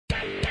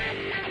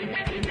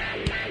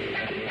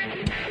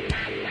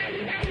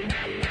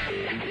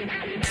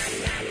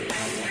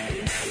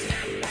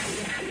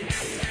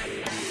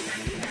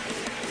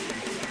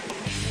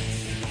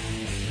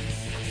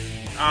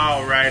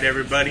All right,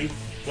 everybody.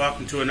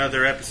 Welcome to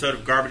another episode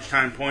of Garbage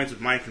Time Points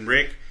with Mike and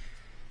Rick.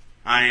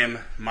 I am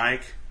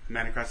Mike. The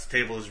man across the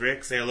table is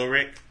Rick. Say hello,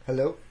 Rick.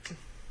 Hello.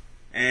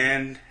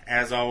 And,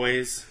 as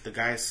always, the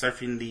guy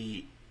surfing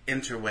the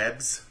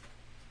interwebs,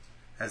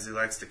 as he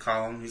likes to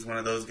call them. He's one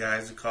of those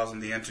guys who calls them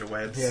the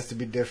interwebs. He has to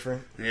be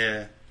different.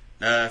 Yeah.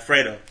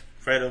 Fredo.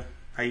 Fredo,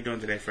 how you doing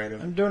today,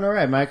 Fredo? I'm doing all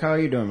right, Mike. How are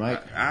you doing,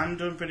 Mike? I'm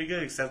doing pretty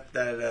good, except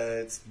that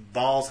it's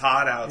balls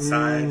hot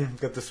outside.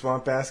 Got the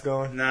swamp ass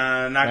going.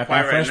 No, not Got quite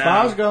that right fresh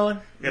now. balls going.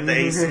 We got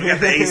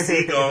the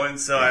AC going,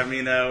 so I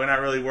mean, we're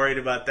not really worried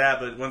about that.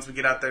 But once we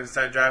get out there and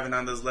start driving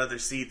on those leather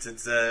seats,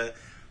 it's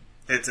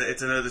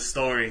another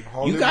story.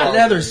 You got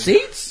leather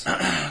seats?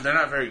 They're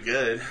not very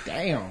good.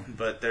 Damn.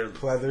 But they're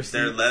Leather seats.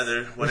 They're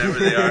leather, whatever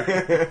they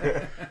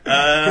are.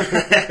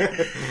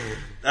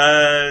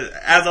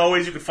 As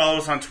always, you can follow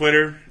us on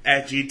Twitter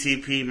at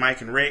GTP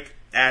Mike and Rick,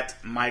 at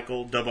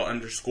Michael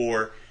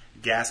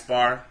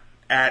 _Gaspar,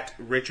 at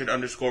Richard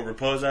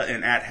 _Raposa,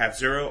 and at Half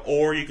Zero.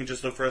 Or you can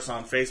just look for us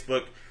on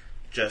Facebook.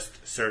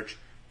 Just search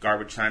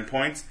Garbage Time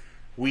Points.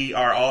 We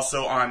are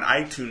also on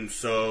iTunes,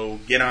 so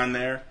get on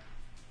there.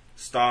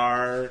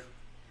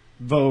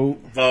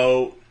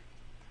 Vote.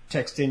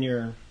 Text in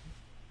your,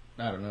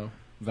 I don't know,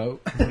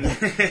 vote.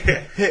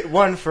 Hit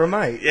one for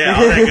Mike. Yeah,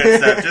 all that good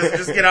stuff.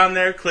 Just get on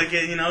there, click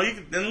it, you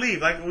can then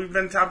leave. Like I've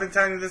been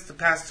telling you this the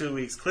past 2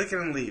 weeks. Click it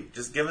and leave.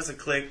 Just give us a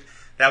click.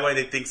 That way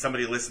they think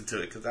somebody listened to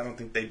it, because I don't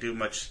think they do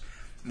much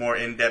more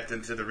in-depth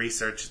into the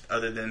research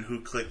other than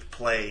who clicked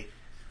play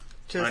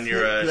Just on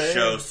your hit play.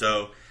 show.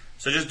 So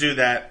just do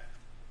that.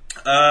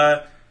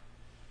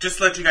 Just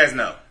to let you guys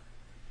know,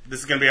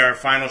 this is going to be our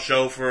final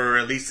show for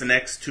at least the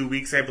next 2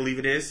 weeks, I believe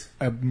it is.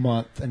 A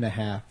month and a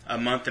half. A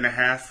month and a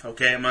half.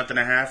 Okay, a month and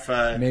a half.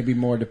 Maybe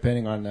more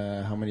depending on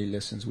how many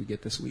listens we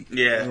get this week.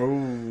 Yeah.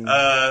 Ooh.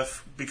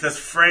 Because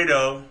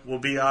Fredo will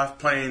be off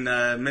playing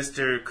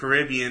Mr.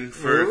 Caribbean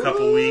for a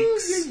couple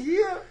weeks.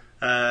 Yeah.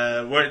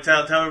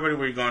 Tell everybody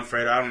where you're going,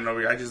 Fredo. I don't know.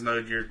 I just know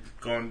you're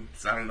going,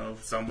 I don't know,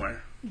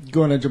 somewhere.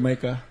 Going to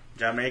Jamaica.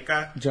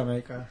 Jamaica?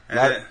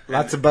 And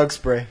Lots of bug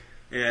spray.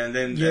 Yeah, and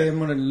then... I'm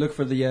going to look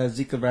for the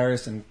Zika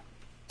virus and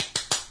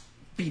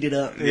beat it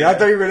up. Yeah, I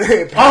thought you were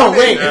going to... Oh,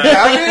 wait.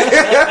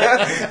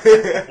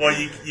 Well,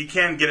 you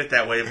can get it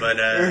that way,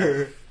 but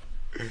I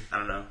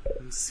don't know.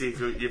 Let's see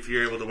if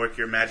you're able to work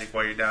your magic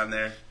while you're down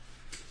there.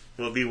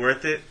 Will it be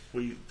worth it?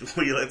 Will you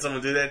let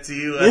someone do that to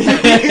you?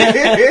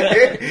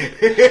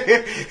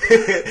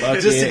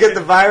 Just to get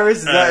the virus?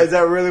 Is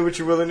that really what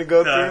you're willing to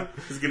go through?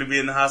 He's going to be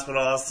in the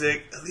hospital all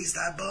sick. At least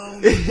I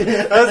boned.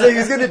 I was like,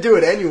 he's going to do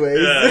it anyways.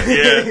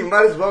 Yeah. He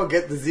might as well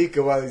get the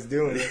Zika while he's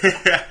doing it.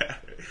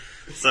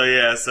 So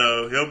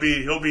he'll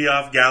be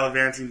off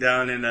gallivanting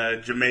down in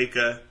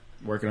Jamaica.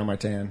 Working on my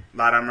tan.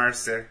 Lot of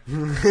mercy.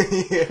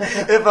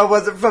 If I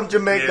wasn't from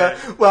Jamaica,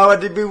 why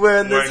would he be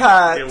wearing this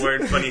hat? Yeah,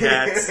 wearing funny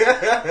hats.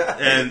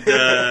 And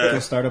Go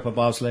start up a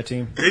bobsled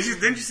team. didn't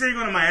you say you're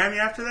going to Miami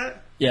after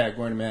that? Yeah,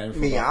 going to Miami.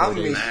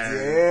 Miami,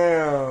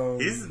 damn.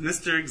 He's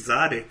Mr.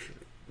 Exotic.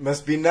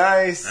 Must be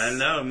nice. I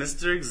know,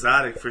 Mr.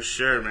 Exotic for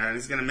sure, man.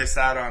 He's gonna miss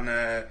out on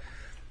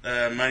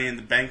Money in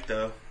the Bank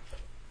though.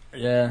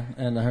 Yeah,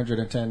 and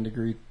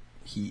 110-degree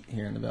heat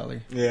here in the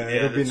valley. Yeah,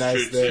 it'll be that's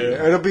nice true, there.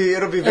 too.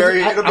 It'll be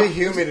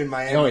humid in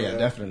Miami. Oh yeah, though.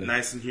 definitely.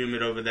 Nice and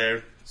humid over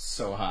there.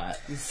 So hot.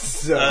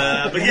 So,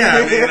 But yeah,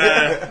 I mean,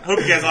 hope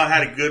you guys all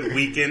had a good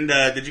weekend.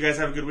 Did you guys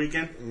have a good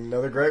weekend?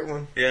 another great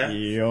one. Yeah.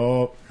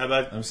 Yup. How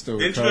about? I'm still.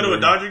 Didn't you go to a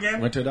Dodger game?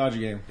 Went to a Dodger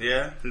game.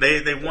 Yeah.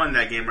 They won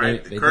that game,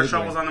 right? They Kershaw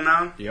did win. was on the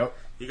mound. Yep.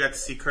 You got to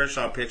see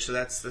Kershaw pitch, so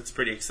that's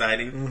pretty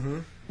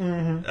exciting.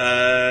 Mm-hmm.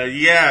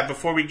 Yeah,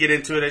 before we get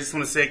into it, I just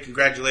want to say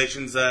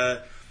congratulations.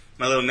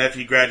 My little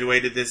nephew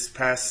graduated this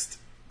past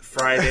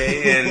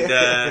Friday,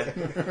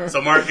 and so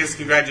Marcus,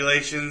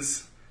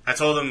 congratulations. I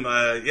told him,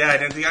 I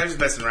didn't think I was just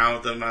messing around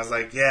with him. I was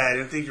like, I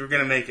didn't think you were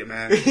gonna make it,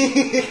 man. And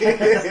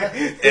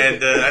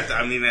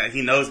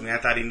he knows me. I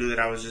thought he knew that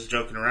I was just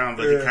joking around,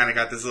 but he kind of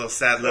got this little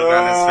sad look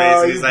on his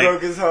face. And he's like,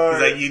 broke his heart.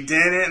 He's like, you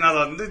didn't? And I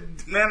was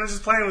like, man, I'm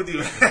just playing with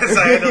you. So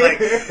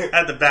I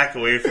had to back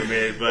away from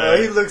it. But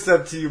he looks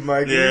up to you,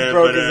 Mike. yeah, He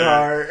broke his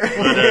heart.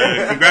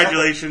 But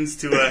congratulations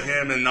to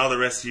him and all the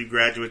rest of you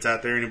graduates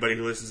out there. Anybody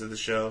who listens to the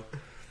show,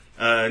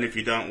 and if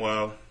you don't,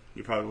 well,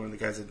 you're probably one of the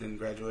guys that didn't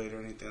graduate or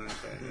anything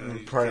like that.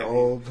 You Probably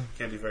old.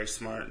 Can't be very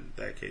smart in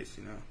that case,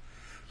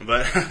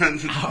 But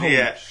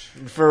yeah,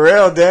 For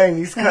real, dang,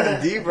 he's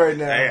cutting deep right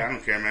now. hey, I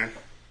don't care, man.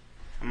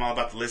 I'm all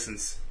about the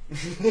listens.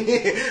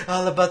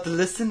 All about the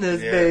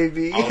listeners, Yeah,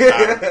 baby. all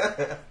about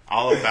 'em.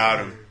 All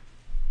about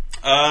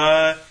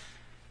them.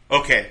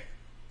 Okay,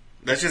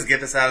 let's just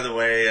get this out of the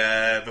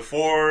way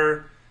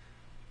before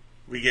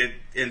we get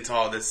into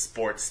all this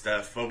sports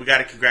stuff. Well, we got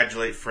to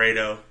congratulate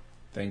Fredo.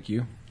 Thank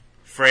you.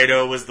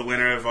 Fredo was the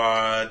winner of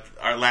our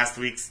last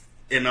week's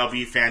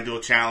MLB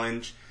FanDuel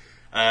Challenge.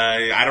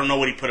 I don't know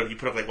what he put up. He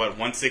put up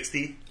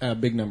 160?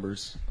 Big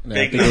numbers.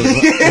 Big numbers.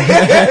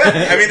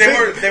 I mean, they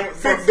were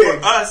for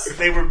us.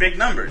 They were big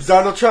numbers.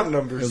 Donald Trump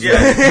numbers. Yeah,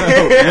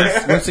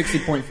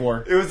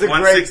 160.4. It was a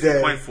great day.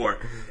 160.4.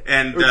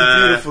 And It was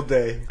a beautiful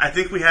day. I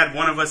think we had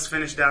one of us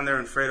finish down there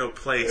in Fredo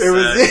Place. It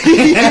was.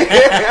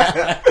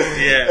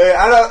 Yeah.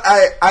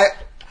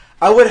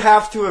 I would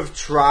have to have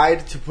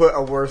tried to put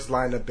a worse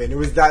lineup in. It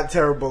was that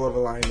terrible of a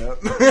lineup.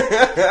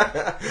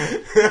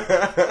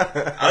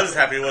 I was just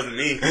happy it wasn't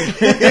me. 'Cause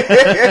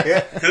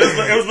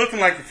it was looking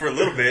like it for a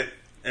little bit.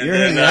 And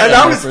then, and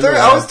I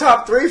was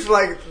top 3 for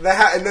like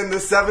and then the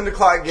 7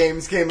 o'clock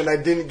games came and I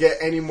didn't get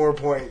any more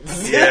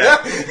points. Yeah.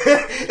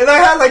 And I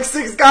had like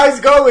 6 guys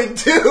going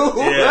too.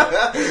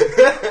 Yeah.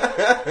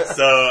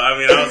 So I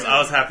mean, I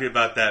was happy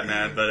about that,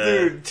 man. But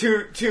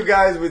dude, two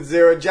guys with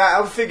 0.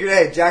 I figured,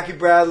 hey, Jackie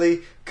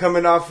Bradley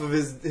coming off of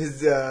his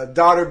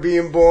daughter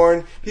being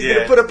born, he's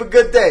gonna put up a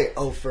good day.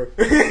 For.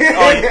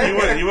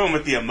 You went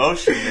with the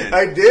emotion, man.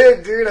 I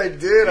did, dude. I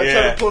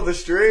tried to pull the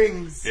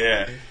strings.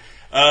 Yeah.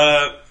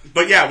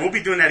 But yeah, we'll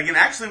be doing that again.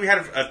 Actually, we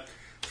had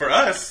for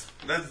us,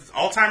 that's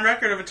all-time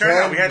record of a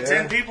turnout. We had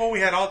 10 people. We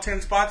had all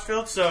 10 spots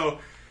filled. So,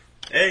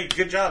 hey,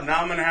 good job.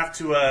 Now I'm gonna have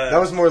to.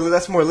 That's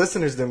more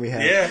listeners than we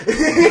had. Yeah.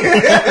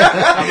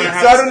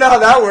 I don't know how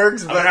that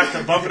works. I'm gonna have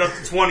to bump it up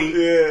to 20.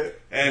 Yeah.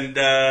 And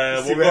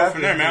we'll go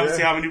from there, man. We'll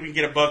see how many we can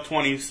get above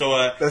 20. So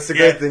that's the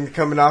great thing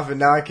coming off, and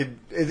now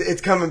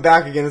it's coming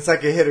back again. It's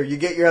like a hitter. You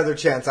get your other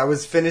chance. I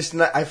finished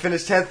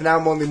 10th. Now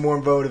I'm only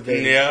more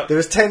motivated. Yeah.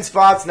 There's 10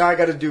 spots. Now I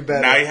got to do better.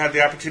 Now you have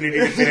the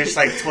opportunity to finish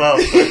like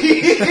 12th,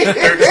 13th,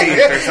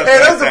 or something. Hey,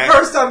 that's the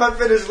first time I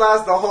finished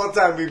last the whole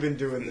time we've been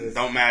doing this.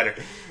 Don't matter.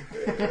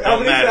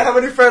 How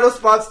many Fredo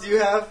spots do you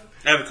have?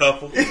 I have a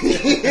couple.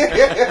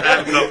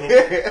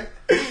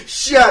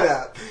 Shut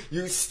up,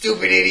 you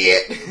stupid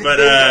idiot. But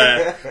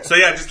so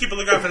yeah, just keep a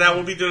lookout for that.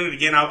 We'll be doing it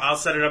again. I'll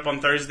set it up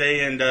on Thursday,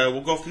 and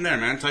we'll go from there,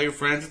 man. Tell your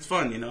friends it's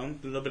fun, a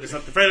little bit of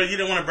something. Fredo, you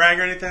didn't want to brag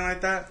or anything like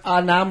that?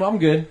 Nah, I'm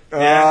good.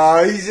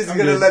 He's just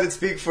gonna let it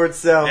speak for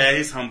itself. Yeah,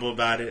 he's humble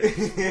about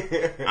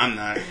it. I'm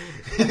not.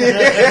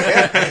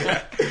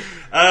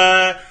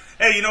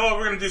 Hey, you know what?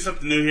 We're gonna do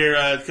something new here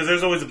because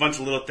there's always a bunch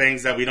of little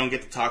things that we don't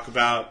get to talk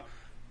about.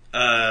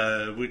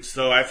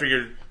 So I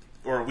figured,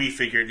 or we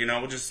figured,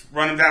 we'll just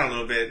run them down a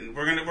little bit. And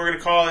we're gonna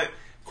call it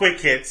quick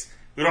hits.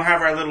 We don't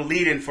have our little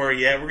lead in for it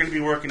yet. We're gonna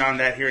be working on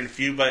that here in a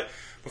few. But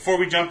before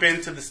we jump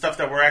into the stuff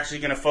that we're actually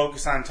gonna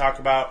focus on and talk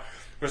about,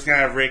 we're just gonna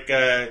have Rick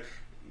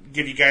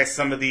give you guys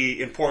some of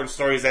the important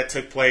stories that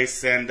took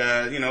place. And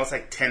it's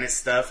like tennis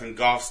stuff and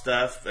golf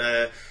stuff,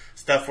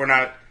 stuff we're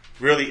not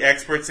really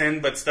experts in,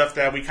 but stuff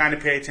that we kind of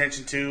pay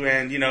attention to,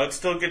 and it's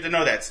still good to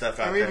know that stuff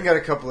out there. We even got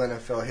a couple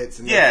NFL hits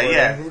in there.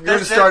 Yeah. We're going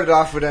to start it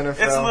off with NFL.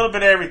 It's a little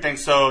bit of everything,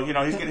 so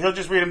he'll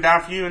just read them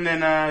down for you, and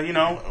then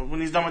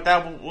when he's done with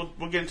that,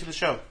 we'll get into the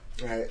show.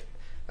 All right.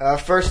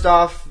 First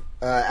off,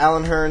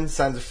 Alan Hearns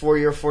signs a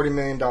 4-year, $40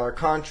 million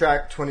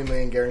contract, $20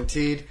 million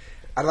guaranteed.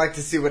 I'd like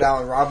to see what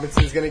Allen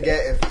Robinson's going to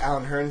get if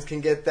Alan Hearns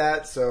can get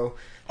that. So.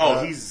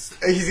 He's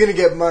going to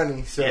get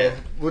money, so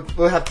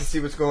we'll have to see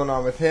what's going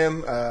on with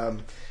him.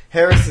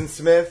 Harrison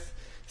Smith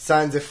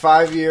signs a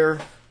 5-year,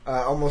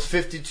 almost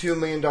 $52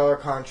 million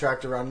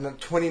contract, around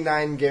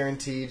 $29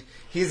 guaranteed.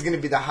 He's going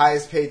to be the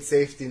highest paid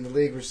safety in the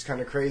league, which is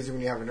kind of crazy when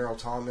you have an Earl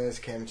Thomas,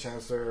 Cam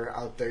Chancellor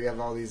out there. You have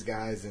all these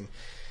guys, and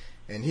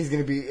he's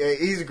going to be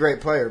he's a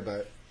great player.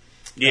 But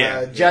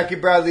Jackie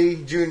Bradley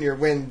Jr.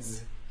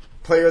 wins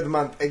Player of the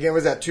Month again.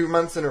 Was that 2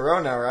 months in a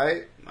row now?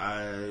 Right?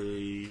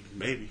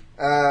 Maybe.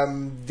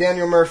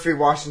 Daniel Murphy,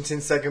 Washington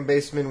second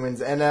baseman,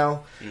 wins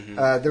NL.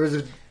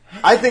 Mm-hmm.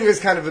 I think it was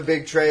kind of a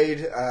big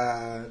trade.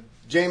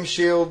 James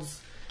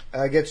Shields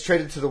gets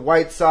traded to the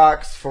White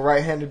Sox for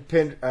right-handed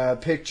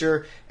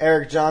pitcher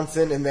Eric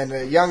Johnson, and then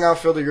a young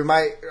outfielder.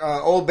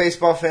 Old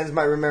baseball fans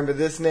might remember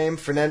this name,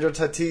 Fernando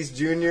Tatis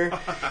Jr.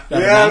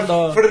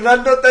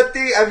 Fernando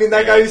Tatis. I mean,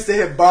 that guy used to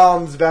hit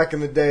bombs back in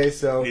the day.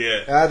 So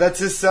that's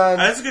his son.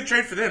 That's a good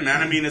trade for them,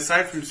 man. I mean,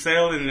 aside from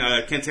Sale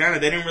and Quintana,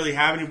 they didn't really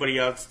have anybody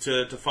else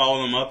to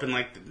follow them up, and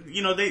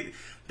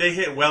They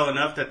hit well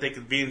enough that they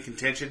could be in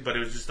contention, but it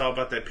was just all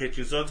about that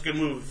pitching. So it's a good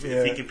move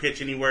if he can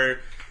pitch anywhere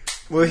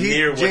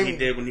near what he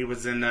did when he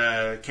was in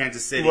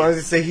Kansas City. Well, I was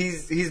going to say,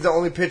 he's the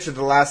only pitcher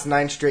the last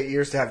 9 straight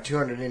years to have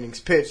 200 innings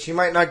pitched. He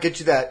might not get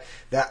you that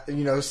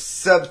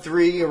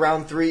sub-3,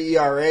 around 3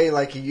 ERA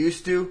like he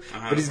used to,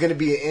 but he's going to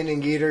be an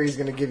inning eater. He's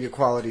going to give you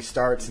quality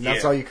starts, and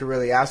that's all you could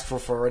really ask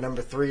for a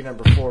number 3,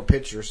 number 4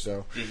 pitcher.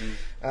 So,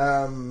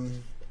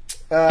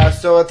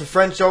 so at the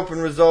French Open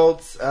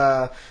results,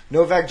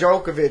 Novak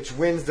Djokovic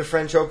wins the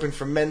French Open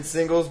for men's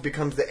singles,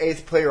 becomes the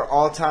 8th player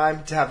all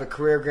time to have a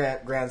career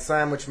Grand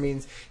Slam, which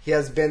means he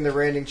has been the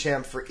reigning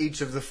champ for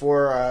each of the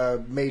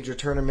 4 major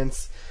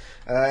tournaments.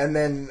 And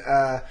then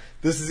I'm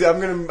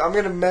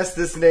gonna mess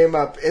this name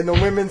up. In the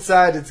women's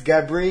side, it's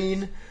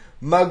Gabrine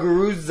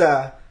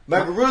Muguruza.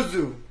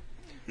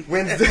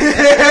 Wins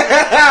Muguruzu.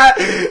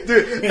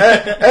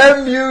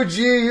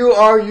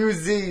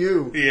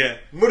 Yeah.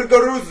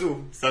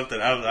 Muguruzu.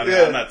 Something.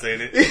 I'm not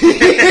saying it.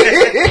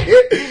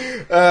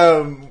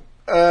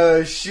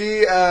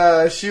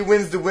 She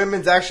wins the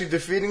women's, actually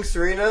defeating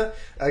Serena,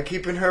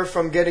 keeping her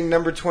from getting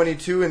number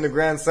 22 in the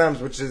Grand Slams,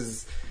 which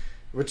is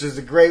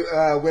a great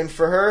win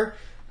for her.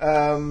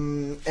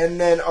 And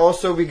then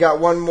also we got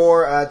one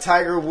more.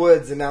 Tiger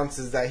Woods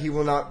announces that he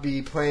will not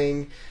be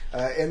playing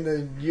in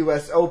the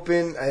U.S.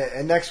 Open.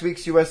 And next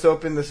week's U.S.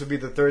 Open, this will be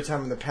the third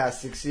time in the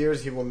past 6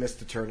 years he will miss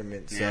the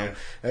tournament. So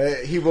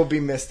he will be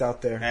missed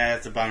out there. Yeah,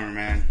 that's a bummer,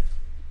 man.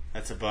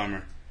 That's a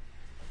bummer.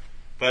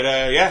 But,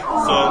 yeah, so...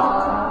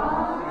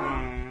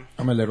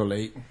 I'm a little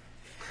late.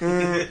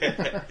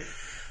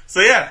 So,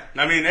 yeah,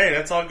 I mean, hey,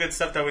 that's all good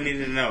stuff that we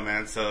needed to know,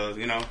 man. So,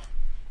 you know,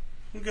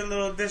 a good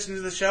little addition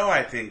to the show,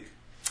 I think.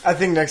 I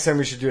think next time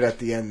we should do it at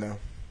the end, though.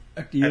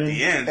 At the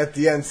end? At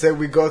the end. So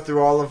we go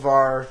through all of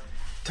our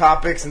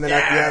topics, and then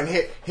at the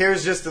end,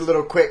 here's just a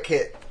little quick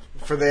hit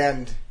for the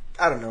end.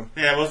 I don't know.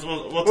 Yeah,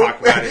 we'll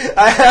talk about it.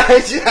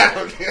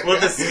 We'll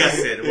discuss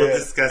it. We'll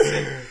discuss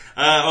it.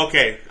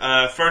 Okay,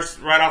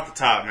 first, right off the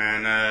top,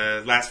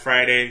 man. Last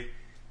Friday,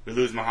 we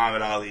lose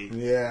Muhammad Ali.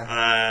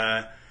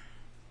 Yeah.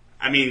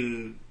 I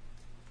mean,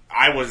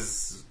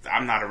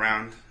 I'm not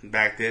around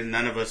back then.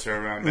 None of us are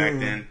around back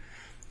then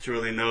to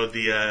really know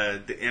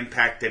the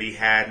impact that he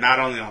had, not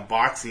only on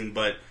boxing,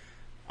 but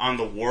on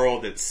the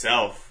world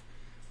itself.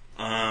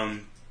 I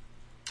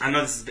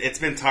know it's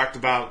been talked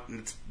about.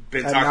 It's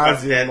been talked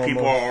about that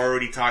people are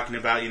already talking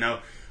about, you know,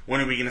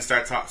 when are we going to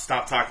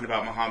stop talking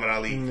about Muhammad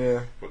Ali?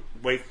 Yeah.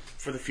 Wait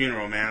for the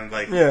funeral, man.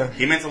 Like,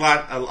 he meant a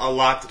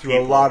lot to people.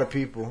 A lot of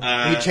people.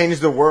 He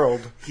changed the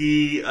world.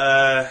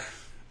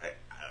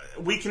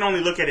 We can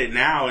only look at it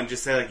now and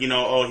just say, like, you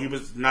know, oh, he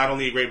was not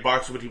only a great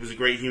boxer, but he was a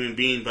great human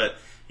being. But,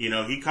 you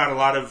know, he caught a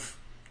lot of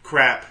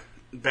crap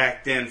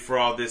back then for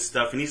all this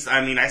stuff.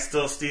 And I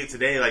still see it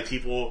today, like,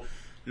 people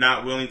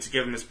not willing to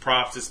give him his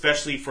props,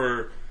 especially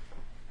for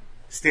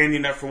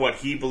standing up for what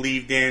he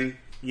believed in,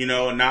 you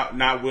know, and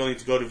not willing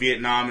to go to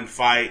Vietnam and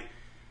fight.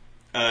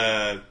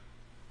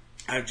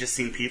 I've just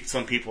seen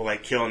some people,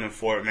 like, killing him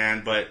for it,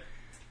 man. But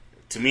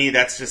to me,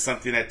 that's just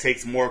something that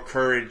takes more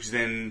courage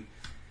than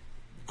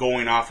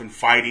going off and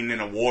fighting in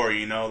a war,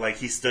 you know. Like,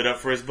 he stood up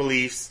for his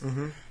beliefs,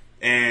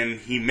 and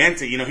he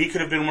meant it. You know, he could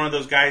have been one of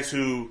those guys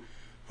who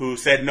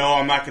said, no,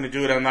 I'm not going to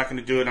do it, I'm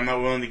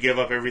not willing to give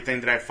up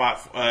everything that I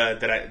fought,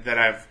 that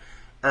I've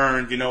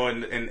earned, you know,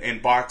 in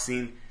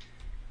boxing,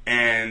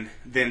 and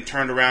then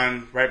turned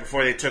around right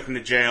before they took him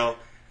to jail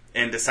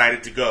and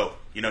decided to go.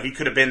 You know, he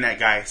could have been that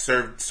guy,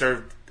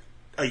 served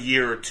a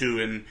year or two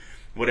and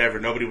whatever.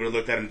 Nobody would have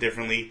looked at him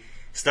differently.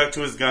 Stuck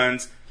to his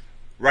guns,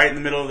 right in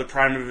the middle of the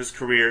prime of his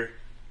career,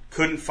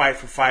 couldn't fight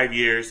for 5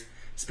 years,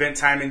 spent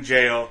time in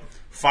jail,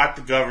 fought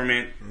the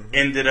government,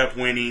 ended up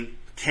winning,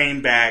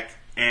 came back,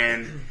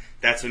 and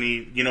that's when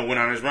he, you know, went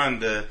on his run.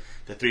 The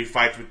 3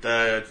 fights with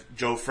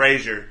Joe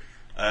Frazier.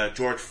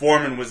 George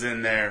Foreman was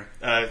in there.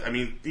 I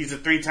mean, he's a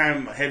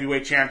 3-time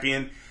heavyweight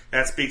champion.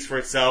 That speaks for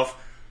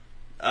itself.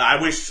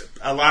 I wish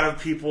a lot of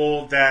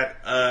people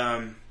that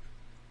are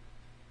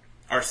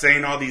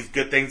saying all these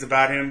good things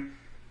about him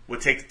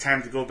would take the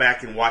time to go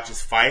back and watch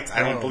his fights. I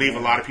don't believe a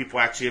lot of people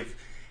actually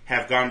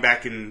have gone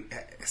back and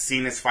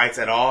seen his fights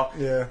at all.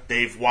 Yeah.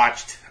 They've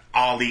watched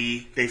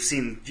Ali. They've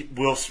seen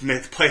Will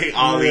Smith play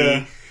Ali.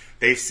 Yeah.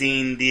 They've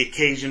seen the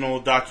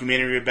occasional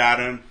documentary about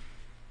him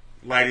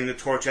lighting the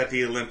torch at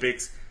the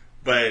Olympics.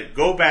 But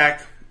go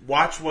back,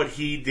 watch what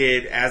he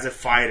did as a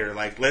fighter.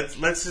 Like, let's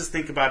just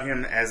think about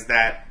him as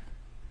that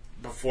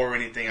before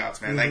anything else,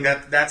 man.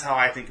 Like, that's how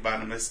I think about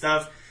him. The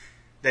stuff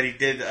that he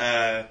did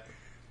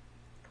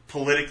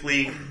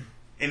politically,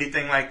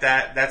 anything like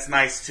that, that's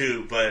nice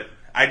too. But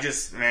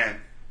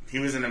he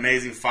was an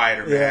amazing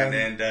fighter, man.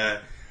 And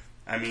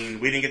I mean,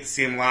 we didn't get to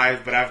see him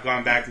live, but I've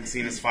gone back and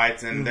seen his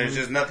fights, and there's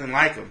just nothing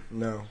like him.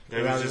 No.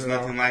 There was just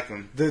nothing like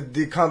him.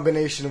 The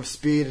combination of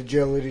speed,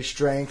 agility,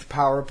 strength,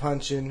 power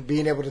punching,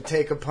 being able to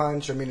take a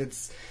punch, I mean,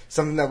 it's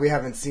something that we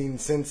haven't seen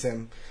since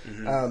him.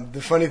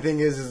 The funny thing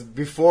is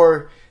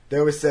before they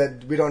always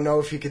said, we don't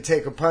know if he could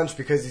take a punch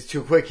because he's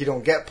too quick, he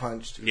don't get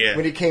punched. Yeah.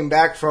 When he came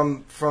back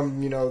from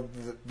you know,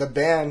 the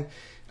ban,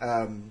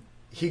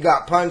 he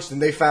got punched,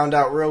 and they found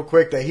out real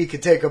quick that he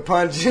could take a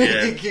punch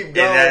and he keep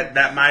going.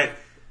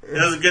 And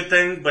it was a good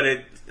thing, but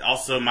it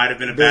also might have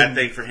been a bad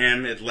thing for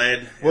him. It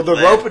led. Well, the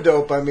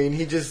rope-a-dope, I mean,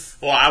 he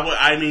just... Well,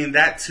 I mean,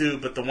 that too,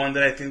 but the one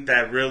that I think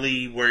that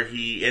really, where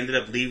he ended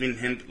up leaving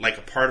him, like,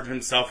 a part of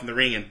himself in the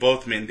ring, and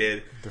both men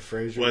did, the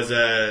Frazier was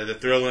the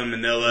Thrilla in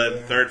Manila,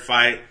 the third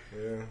fight.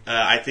 Yeah.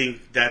 I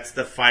think that's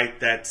the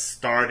fight that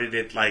started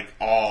it, like,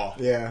 all.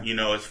 Yeah. You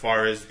know, as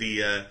far as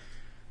the...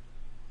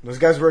 those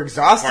guys were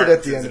exhausted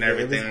at the end and of it.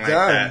 everything It was like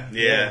done. that.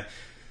 Yeah.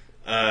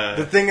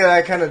 The thing that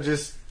I kind of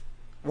just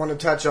want to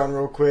touch on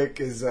real quick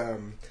is I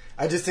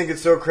just think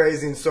it's so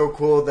crazy and so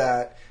cool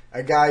that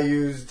a guy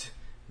used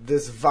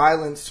this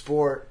violent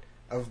sport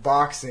of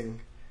boxing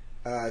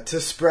to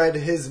spread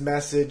his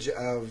message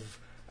of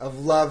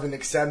love and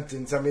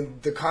acceptance. I mean,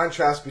 the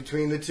contrast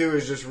between the two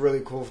is just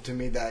really cool to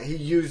me, that he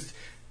used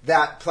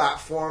that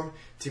platform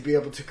to be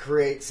able to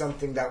create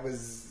something that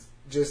was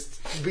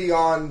just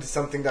beyond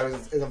something that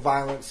is a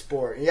violent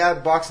sport. Yeah,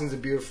 boxing's a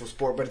beautiful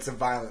sport, but it's a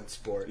violent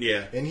sport.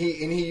 Yeah. And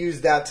he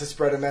used that to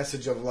spread a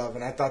message of love,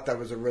 and I thought that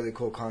was a really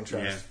cool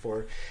contrast Yeah.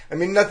 for. I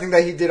mean, nothing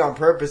that he did on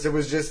purpose. It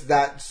was just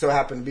that so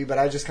happened to be, but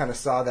I just kind of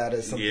saw that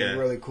as something Yeah.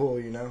 really cool,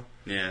 you know.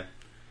 Yeah.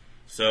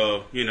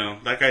 So, you know,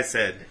 like I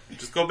said,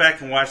 just go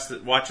back and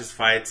watch his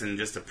fights and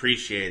just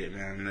appreciate it,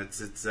 man.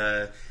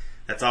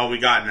 That's all we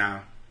got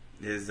now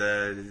is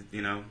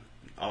you know,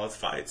 all his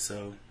fights.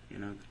 So, you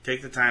know,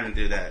 take the time and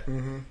do that.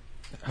 Mm-hmm.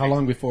 How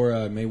long before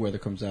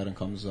Mayweather comes out and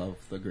comes off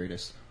the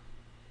greatest?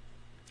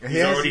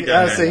 He's already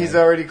done that. He's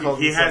already called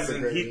He himself the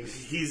hasn't.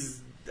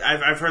 greatest.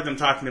 I've heard them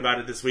talking about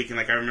it this week, and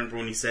like I remember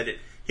when he said it,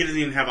 he doesn't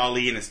even have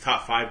Ali in his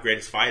top 5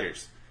 greatest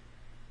fighters,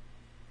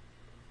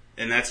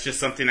 and that's just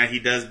something that he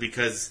does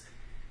because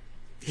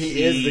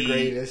He is the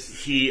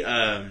greatest. He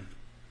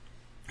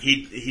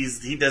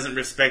doesn't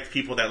respect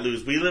people that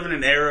lose. We live in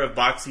an era of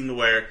boxing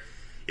where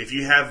if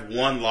you have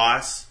one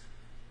loss,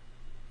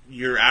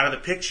 you're out of the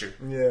picture.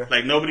 Yeah.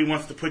 Like, nobody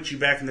wants to put you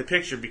back in the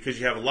picture because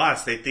you have a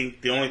loss. They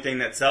think the only thing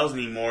that sells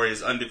anymore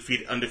is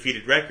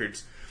undefeated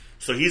records.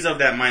 So he's of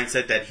that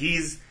mindset that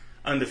he's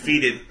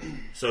undefeated,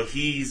 so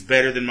he's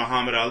better than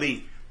Muhammad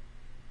Ali.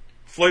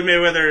 Floyd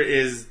Mayweather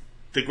is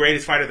the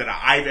greatest fighter that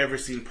I've ever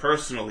seen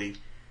personally.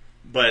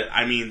 But,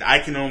 I mean, I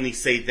can only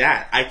say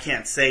that. I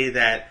can't say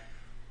that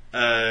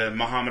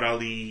Muhammad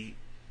Ali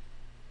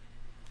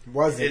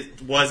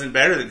wasn't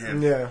better than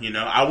him. Yeah. You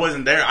know, I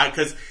wasn't there.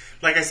 Because,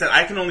 like I said,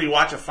 I can only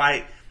watch a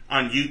fight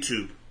on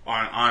YouTube,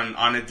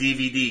 on a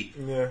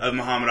DVD of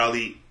Muhammad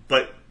Ali.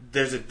 But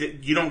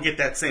you don't get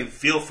that same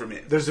feel from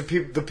it. There's the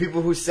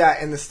people who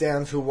sat in the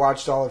stands who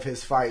watched all of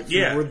his fights.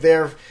 Yeah. Who were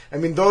there. I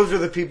mean, those are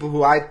the people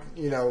who I,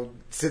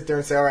 sit there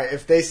and say, all right,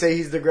 if they say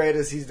he's the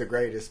greatest, he's the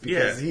greatest.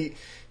 Because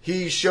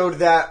he showed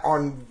that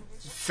on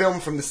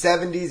film from the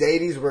 70s,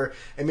 80s, where,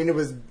 I mean, it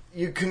was,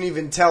 you couldn't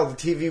even tell. The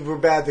TV were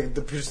bad,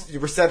 the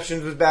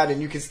reception was bad, and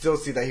you could still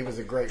see that he was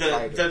a great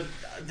fighter.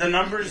 The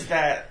numbers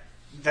that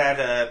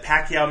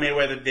Pacquiao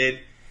Mayweather did,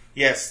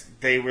 yes,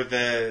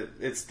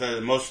 it's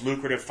the most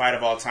lucrative fight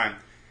of all time.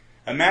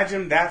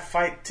 Imagine that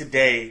fight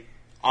today,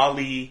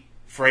 Ali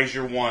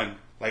Frazier won.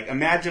 Like,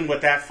 imagine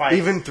what that fight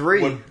even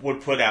 3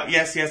 would put out.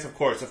 Yes, of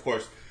course.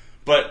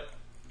 But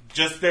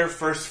just their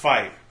first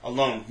fight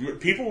alone,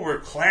 people were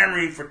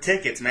clamoring for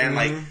tickets, man.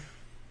 Mm-hmm. Like,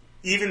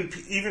 even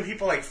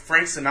people like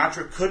Frank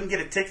Sinatra couldn't get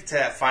a ticket to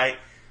that fight,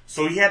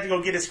 so he had to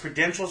go get his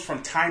credentials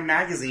from Time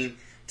Magazine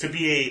to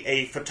be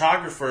a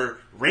photographer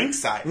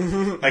ringside.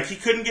 Mm-hmm. Like, he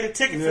couldn't get a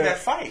ticket for that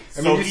fight.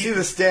 I mean, you see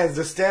the stands.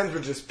 The stands were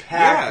just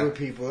packed with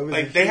people. It was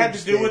like, they had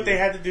to do what they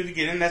had to do to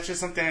get in. That's just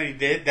something that he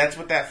did. That's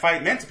what that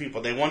fight meant to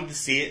people. They wanted to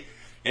see it,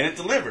 and it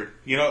delivered.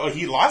 You know,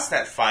 he lost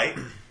that fight.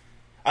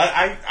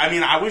 I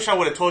mean, I wish I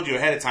would have told you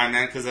ahead of time,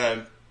 man, because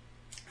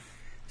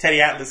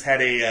Teddy Atlas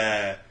had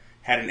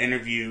an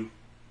interview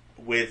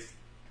with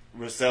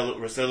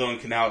Rosillo and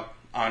Canal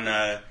on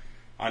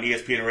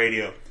ESPN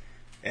Radio,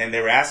 and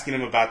they were asking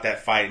him about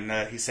that fight,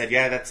 and he said,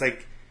 "Yeah, that's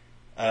like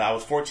I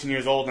was 14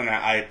 years old, and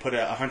I put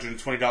a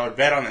 $120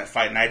 bet on that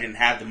fight, and I didn't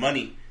have the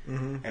money."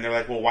 Mm-hmm. And they're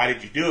like, "Well, why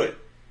did you do it?"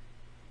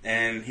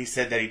 And he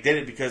said that he did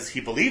it because he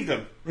believed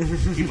him.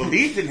 He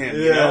believed in him,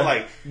 you know,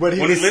 like when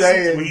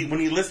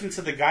he listened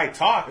to the guy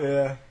talk,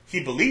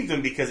 he believed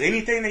him because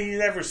anything that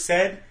he ever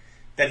said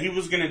that he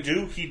was going to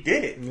do, he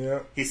did it.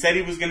 Yeah. He said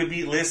he was going to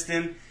beat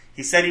Liston.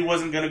 He said he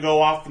wasn't going to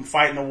go off and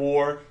fight in a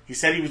war. He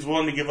said he was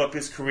willing to give up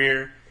his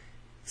career.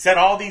 He said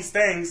all these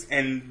things,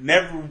 and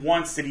never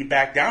once did he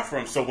back down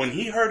from him. So when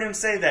he heard him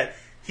say that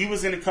he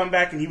was going to come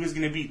back and he was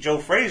going to beat Joe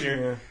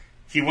Frazier,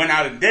 he went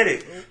out and did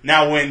it.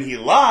 Now, when he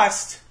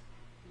lost,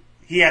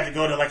 he had to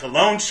go to like a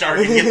loan shark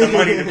and get the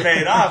money to pay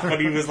it off. But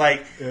he was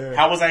like,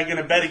 how was I going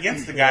to bet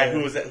against the guy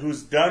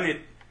who's done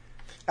it?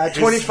 At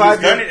 25,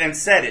 he's done it and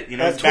said it. You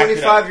know, at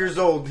 25 years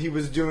old, he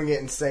was doing it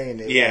and saying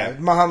it. Yeah.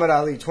 Muhammad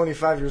Ali,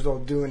 25 years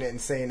old, doing it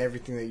and saying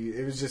everything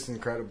it was just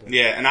incredible.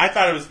 Yeah, and I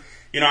thought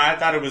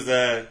it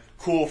was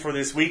cool for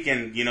this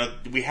weekend. You know,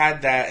 we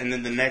had that, and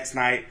then the next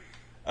night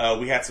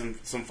we had some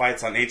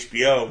fights on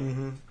HBO.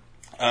 Mm-hmm.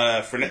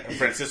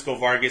 Francisco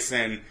Vargas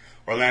and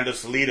Orlando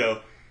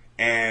Salido.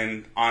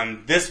 And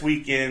on this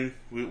weekend,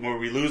 where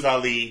we lose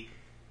Ali,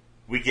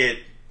 we get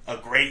a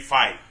great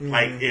fight. Mm-hmm.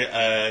 Like,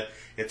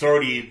 it's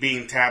already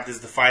being tapped as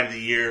the fight of the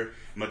year,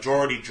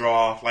 majority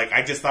draw. Like,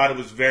 I just thought it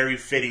was very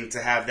fitting to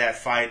have that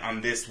fight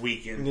on this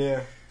weekend.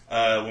 Yeah.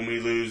 When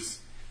we lose,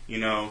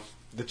 the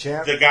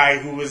champ, the guy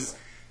who was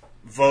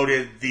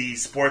voted the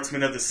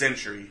sportsman of the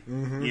century.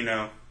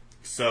 Mm-hmm.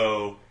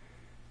 So,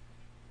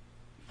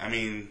 I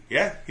mean,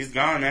 yeah, he's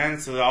gone, man.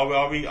 So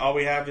all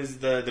we have is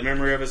the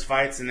memory of his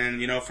fights, and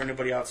then for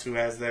anybody else who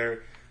has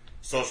their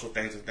social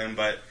things with them.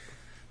 But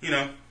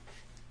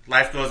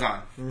life goes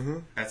on. Mm-hmm.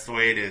 That's the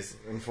way it is.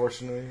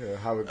 Unfortunately,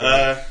 how it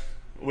goes.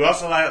 We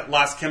also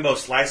lost Kimbo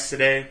Slice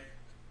today.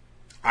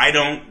 I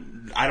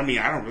don't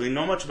really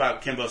know much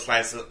about Kimbo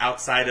Slice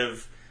outside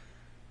of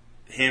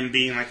him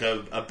being like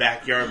a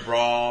backyard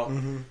brawl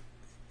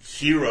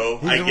hero.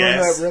 He's I the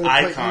guess one that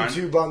really icon. put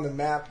YouTube on the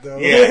map, though.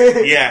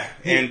 Yeah.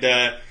 And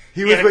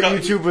He was what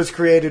YouTube was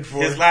created for.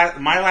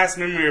 My last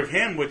memory of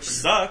him, which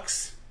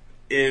sucks,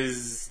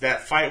 is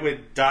that fight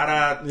with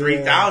Dada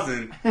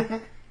 3000. Yeah.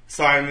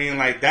 So I mean,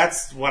 like,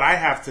 that's what I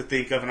have to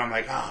think of, and I'm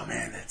like, oh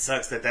man, that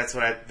sucks. That's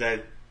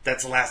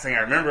the last thing I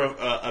remember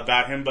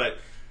about him. But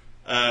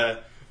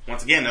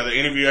once again, another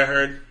interview I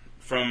heard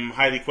from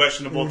Highly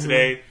Questionable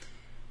today,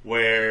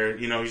 where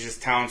he's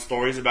just telling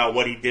stories about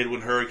what he did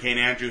when Hurricane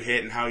Andrew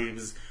hit and how he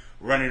was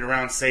running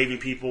around saving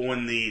people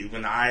when the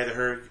eye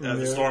of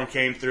the storm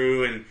came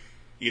through, and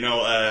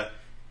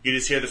you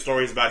just hear the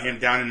stories about him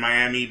down in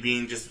Miami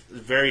being just a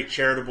very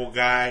charitable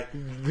guy.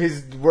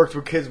 He's worked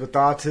with kids with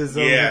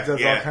autism. He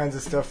does all kinds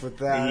of stuff with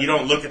that. And you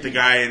don't look at the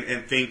guy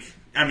and think,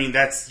 I mean,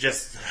 that's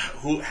just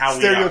how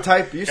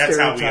stereotype. we are. That's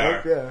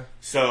stereotype, how we are. Yeah.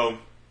 So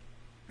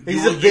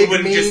he's a big, you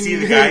wouldn't mean, just see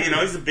the guy.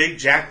 He's a big,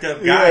 jacked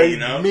up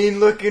guy.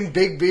 Mean-looking,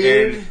 big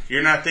beard. And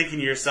you're not thinking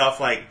to yourself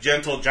like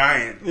gentle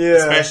giant. Yeah.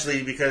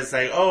 Especially because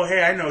like, oh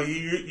hey, I know you.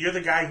 You're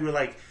the guy who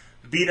like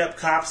beat up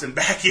cops in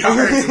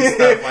backyards and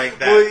stuff like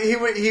that.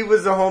 Well, he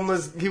was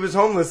homeless. He was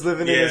homeless,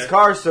 living in his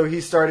car. So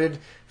he started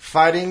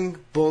fighting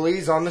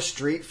bullies on the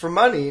street for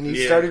money, and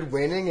he started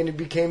winning, and he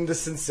became the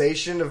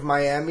sensation of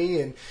Miami.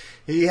 And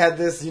he had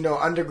this,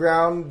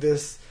 underground,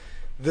 this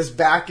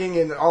backing,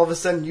 and all of a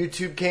sudden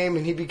YouTube came,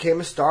 and he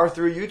became a star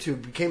through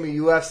YouTube. Became a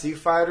UFC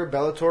fighter,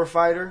 Bellator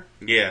fighter.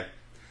 Yeah.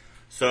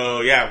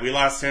 So we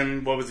lost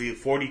him. What was he?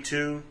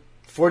 42.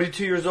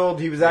 42 years old.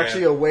 He was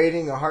actually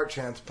awaiting a heart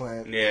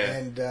transplant. Yeah.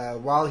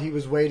 And while he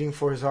was waiting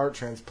for his heart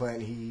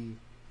transplant, he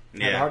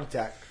had a heart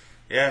attack.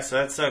 Yeah, so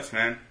that sucks,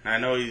 man. I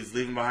know he's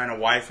leaving behind a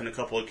wife and a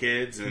couple of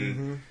kids,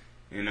 and,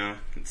 it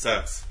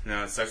sucks.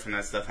 It sucks when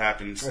that stuff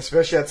happens.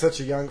 Especially at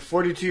such a young...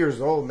 42 years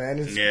old, man.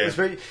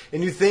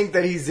 And you think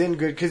that he's in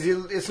good... Because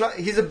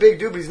he's a big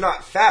dude, but he's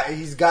not fat.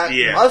 He's got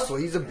muscle.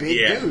 He's a big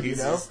dude,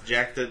 he's this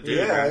jacked up dude.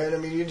 Yeah, man. And I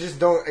mean, you just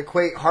don't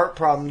equate heart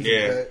problems with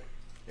it.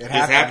 It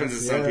happens to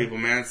some people,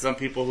 man. Some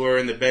people who are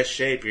in the best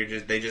shape,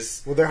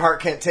 well, their heart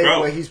can't take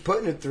what he's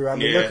putting it through. I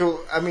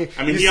mean,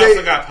 he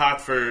also got popped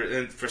for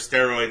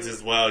steroids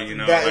as well.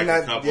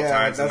 A couple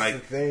times, that's the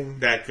thing.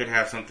 That could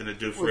have something to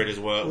do for it as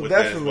well. Well, with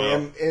definitely,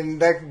 that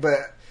as well.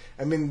 but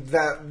I mean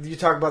that you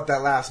talk about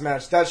that last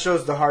match. That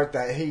shows the heart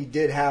that he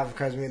did have.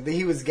 Because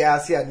he was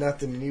gassed, he had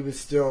nothing, and he was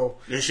still.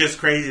 It's just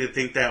crazy to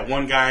think that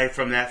one guy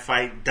from that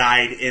fight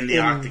died in the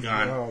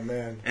octagon. Oh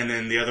man! And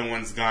then the other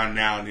one's gone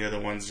now, and the other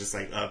one's just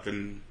like up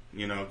and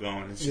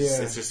going. It's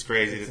just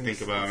crazy to think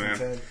about, man.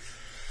 Intense.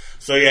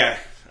 So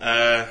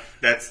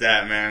that's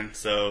that, man.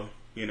 So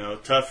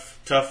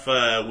tough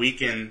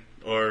weekend,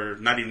 or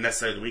not even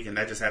necessarily the weekend.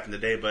 That just happened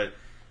today, but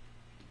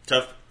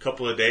tough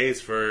couple of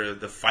days for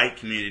the fight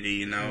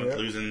community.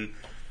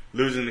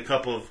 Losing a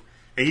couple of.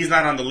 And he's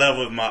not on the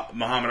level of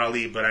Muhammad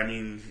Ali, but I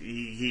mean,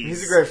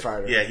 he's a great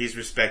fighter. Yeah, he's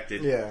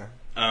respected. Yeah.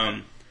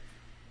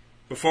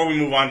 Before we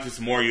move on to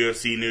some more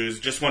UFC news,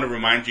 just want to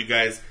remind you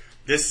guys,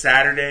 this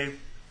Saturday,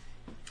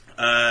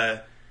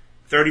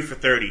 30 for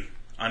 30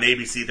 on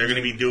ABC, they're going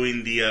to be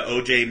doing the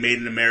OJ Made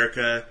in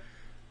America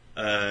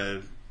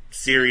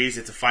series.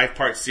 It's a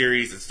 5-part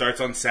series. It starts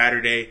on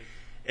Saturday.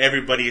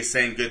 Everybody is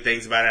saying good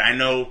things about it. I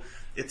know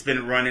it's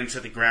been run into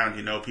the ground,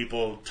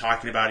 people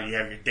talking about it. You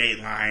have your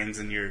Datelines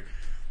and your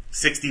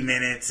 60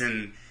 Minutes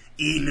and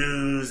E!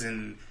 News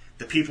and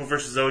The People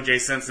versus O.J.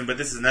 Simpson, but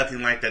this is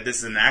nothing like that. This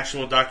is an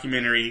actual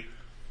documentary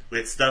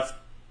with stuff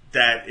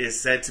that is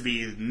said to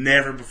be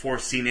never before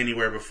seen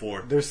anywhere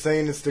before. They're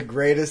saying it's the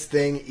greatest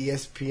thing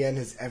ESPN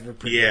has ever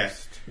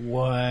produced. Yeah.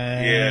 What?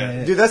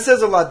 Yeah. Dude, that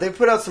says a lot. They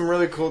put out some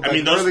really cool... I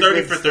mean, those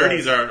really 30 for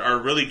 30s are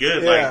really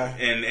good. Yeah.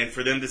 And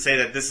for them to say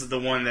that this is the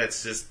one it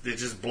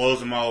just blows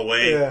them all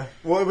away. Yeah.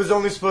 Well, it was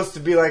only supposed to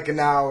be like an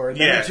hour,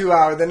 then a 2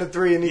 hour, then a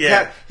 3, and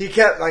he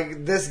kept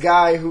like this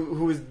guy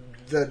who was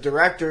the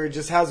director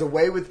just has a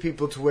way with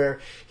people to where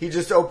he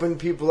just opened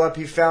people up.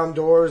 He found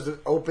doors,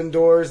 opened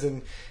doors,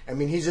 and I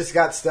mean, he's just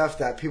got stuff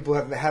that people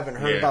haven't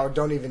heard about, or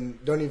don't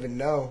even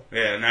know.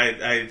 Yeah, and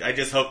I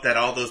just hope that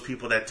all those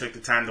people that took the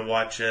time to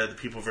watch The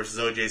People versus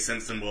O.J.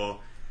 Simpson will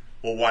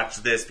watch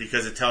this,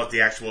 because it tells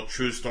the actual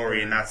true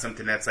story and not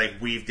something that's like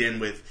weaved in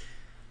with,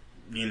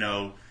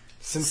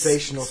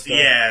 sensational stuff.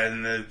 Yeah,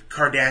 and the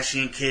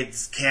Kardashian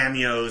kids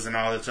cameos and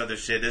all this other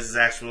shit. This is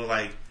actual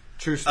like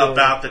true story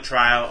about the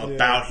trial,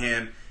 about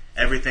him,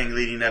 everything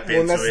leading up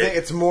into that's it. The thing,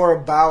 it's more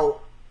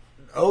about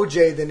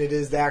OJ than it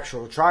is the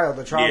actual trial.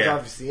 The trial's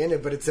obviously in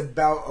it, but it's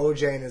about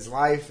OJ and his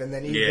life, and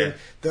then even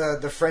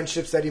the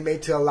friendships that he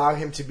made to allow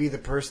him to be the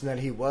person that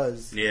he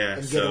was,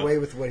 and get away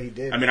with what he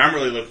did. I mean, I'm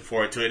really looking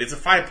forward to it. It's a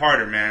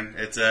 5-parter, man.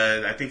 It's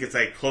I think it's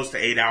like close to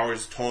 8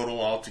 hours total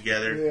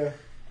altogether. Yeah.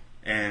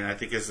 And I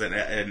think it's an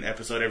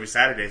episode every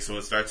Saturday, so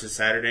it starts this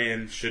Saturday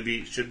and should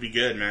be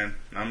good, man.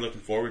 I'm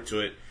looking forward to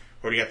it.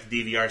 Already got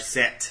the DVR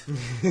set.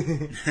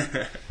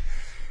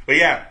 But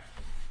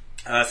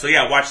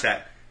watch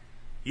that.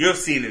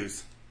 UFC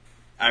news.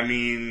 I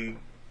mean,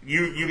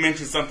 you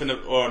mentioned something.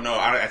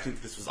 I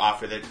think this was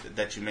Offer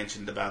that you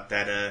mentioned about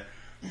that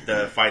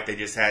the fight they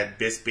just had,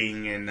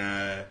 Bisping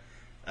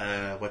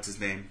and what's his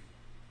name?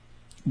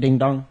 Ding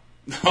Dong.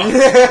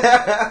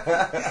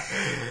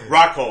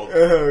 Rockhold.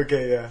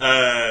 Okay,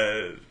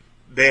 yeah.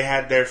 They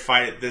had their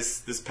fight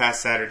this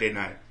past Saturday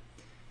night,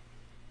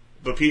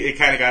 but it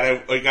kind of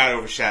got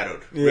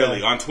overshadowed. Yeah.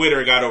 Really, on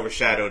Twitter, it got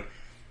overshadowed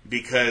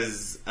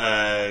because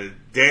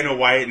Dana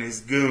White and his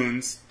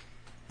goons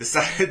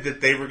decided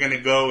that they were going to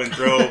go and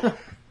throw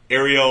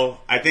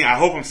Ariel. I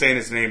hope I'm saying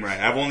his name right.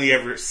 I've only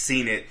ever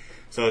seen it,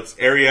 so it's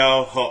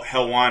Ariel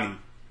Helwani,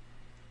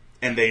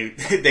 and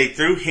they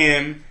threw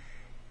him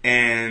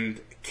and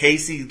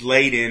Casey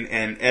Layden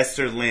and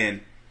Esther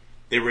Lynn.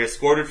 They were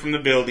escorted from the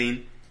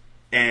building,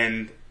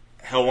 and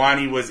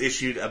Helwani was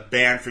issued a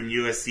ban from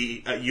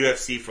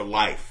UFC for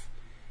life.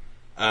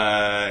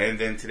 And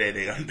then today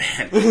they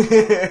unbanned.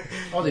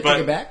 Oh, they took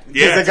it back?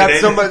 Yeah, they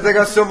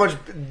got so much.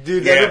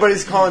 Dude, yeah.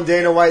 Everybody's calling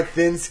Dana White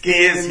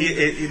thin-skinned. He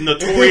is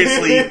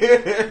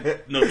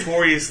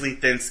notoriously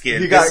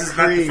thin-skinned. This is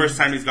not the first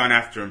time he's gone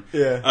after him.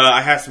 Yeah.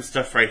 I have some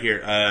stuff right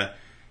here.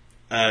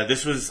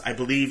 This was, I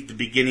believe, the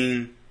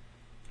beginning.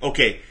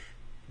 Okay,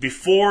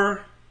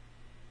 before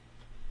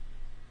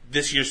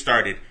this year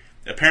started,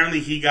 apparently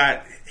he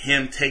got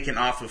him taken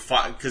off of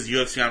Fox, because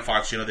UFC on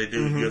Fox, they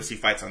do UFC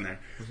fights on there.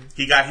 Mm-hmm.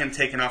 He got him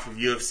taken off of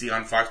UFC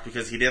on Fox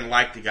because he didn't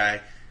like the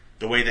guy,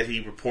 the way that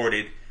he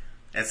reported.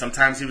 And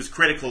sometimes he was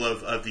critical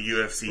of the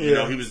UFC.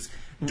 Yeah. He was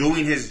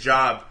doing his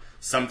job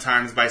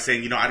sometimes by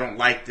saying, I don't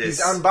like this.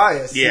 He's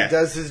unbiased. Yeah. He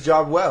does his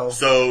job well.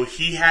 So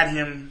he had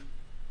him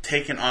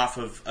taken off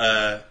of,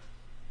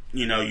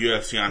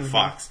 UFC on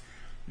Fox.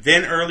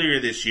 Then earlier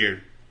this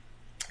year,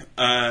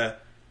 Helwani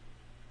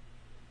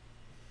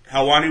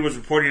was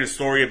reporting a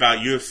story about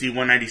UFC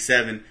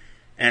 197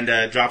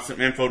 and dropped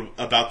some info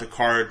about the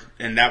card,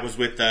 and that was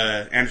with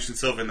Anderson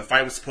Silva, and the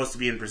fight was supposed to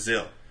be in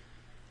Brazil.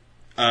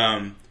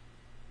 Let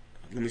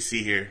me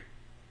see here.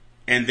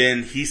 And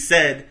then he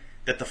said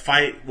that the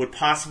fight would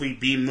possibly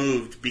be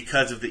moved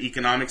because of the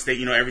economic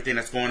state, everything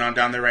that's going on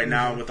down there right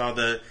now with all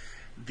the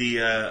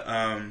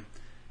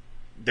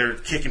they're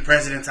kicking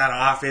presidents out of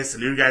office,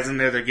 and new guys in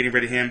there, they're getting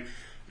rid of him,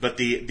 but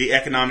the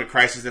economic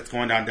crisis that's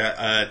going down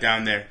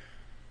there.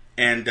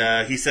 And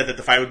he said that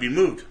the fight would be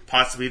moved,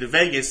 possibly to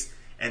Vegas,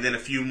 and then a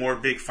few more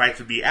big fights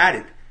would be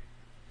added.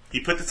 He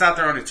put this out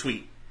there on a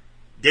tweet.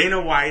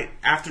 Dana White,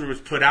 after it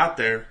was put out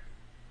there,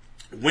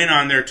 went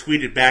on there,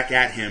 tweeted back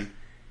at him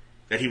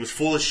that he was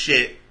full of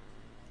shit,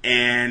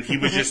 and he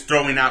was just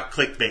throwing out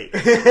clickbait.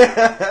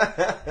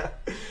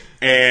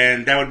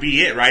 And that would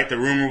be it, right? The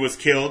rumor was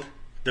killed.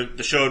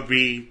 The show would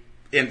be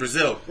in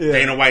Brazil. Yeah.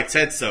 Dana White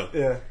said so.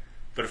 Yeah.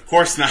 But of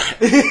course not.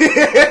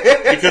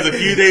 Because a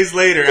few days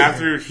later,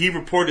 after he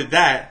reported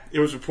that, it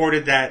was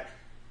reported that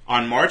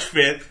on March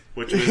 5th,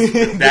 which was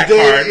that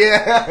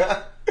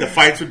card, the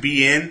fights would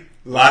be in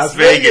Las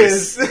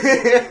Vegas.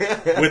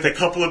 With a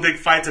couple of big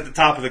fights at the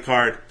top of the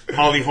card.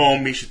 Holly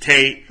Holm, Miesha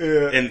Tate,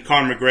 and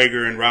Conor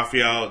McGregor and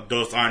Rafael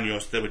Dos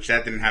Anjos, which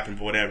that didn't happen,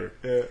 but whatever.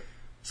 Yeah.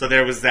 So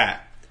there was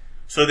that.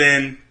 So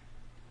then,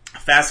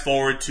 fast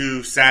forward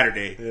to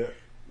Saturday,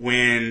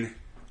 when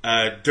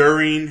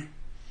during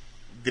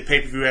the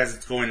pay-per-view as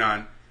it's going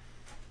on,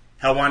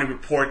 Helwani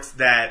reports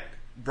that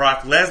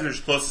Brock Lesnar's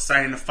close to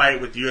signing a fight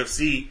with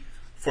UFC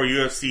for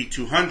UFC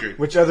 200.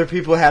 Which other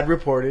people had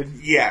reported.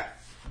 Yeah.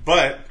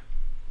 But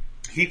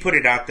he put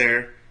it out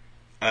there,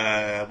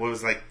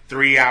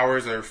 3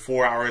 hours or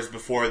 4 hours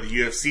before the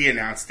UFC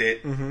announced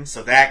it. Mm-hmm.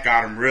 So that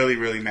got him really,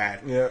 really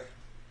mad. Yeah.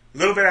 A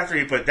little bit after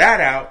he put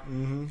that out,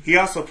 he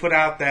also put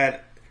out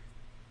that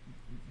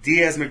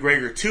Diaz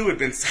McGregor 2 had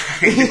been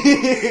signed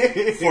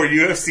for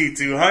UFC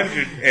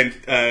 200 and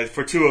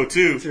for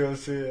 202.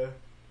 202, yeah.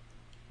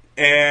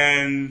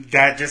 And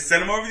that just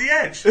sent him over the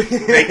edge.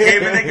 They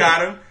came and they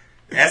got him,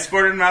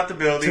 escorted him out the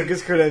building. Took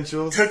his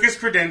credentials.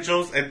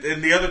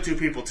 And the other two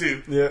people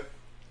too. Yeah.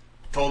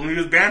 Told him he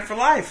was banned for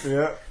life.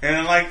 Yeah. And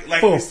then like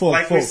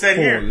we said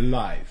here,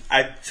 life.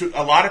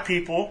 A lot of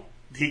people,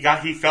 he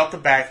felt the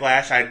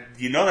backlash.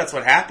 That's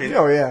what happened.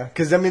 Oh yeah,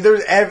 because there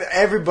was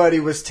everybody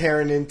was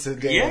tearing into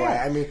Dana White.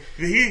 I mean,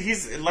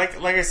 he's like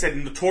I said,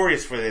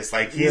 notorious for this.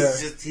 Like he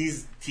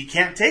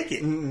can't take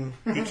it.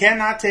 He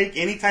cannot take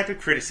any type of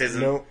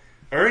criticism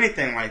or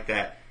anything like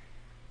that.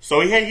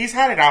 So he's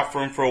had it out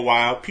for him for a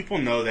while. People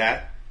know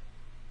that,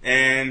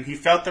 and he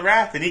felt the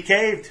wrath and he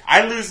caved.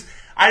 I lose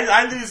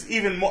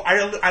even more.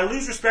 I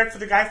lose respect for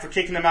the guy for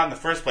kicking him out in the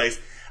first place.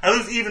 I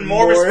lose even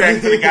more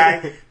respect for the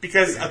guy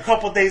because a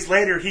couple days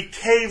later he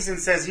caves and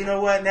says, "You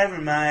know what?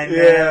 Never mind."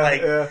 Yeah, man.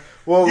 yeah.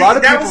 Well, a lot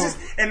of people,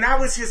 that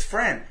was his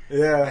friend.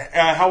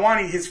 Yeah.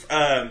 Helwani, his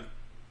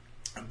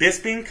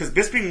Bisping, because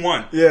Bisping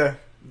won. Yeah.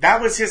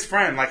 That was his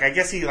friend. Like, I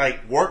guess he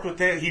worked with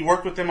him. He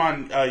worked with him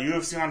on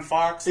UFC on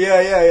Fox.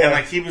 Yeah.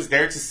 And he was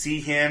there to see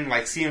him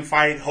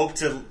fight. Hope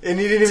to. And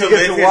he didn't even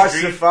get to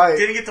watch the fight.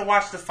 Didn't get to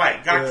watch the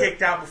fight. Got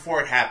kicked out before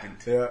it happened.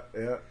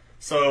 Yeah.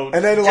 So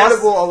and then a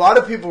lot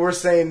of people were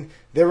saying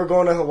they were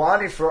going to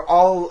Helwani for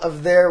all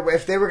of their.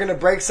 If they were going to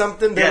break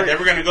something, they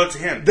were going to go to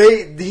him.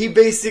 He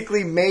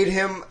basically made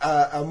him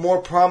a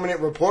more prominent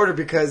reporter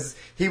because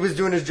he was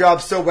doing his job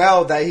so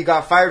well that he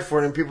got fired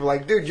for it. And people were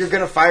like, dude, you're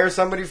going to fire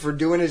somebody for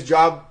doing his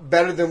job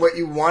better than what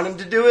you want him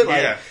to do it?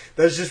 Like,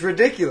 that's just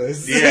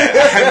ridiculous. Yeah,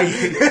 I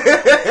mean,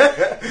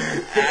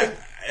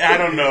 I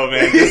don't know,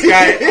 man. This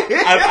guy,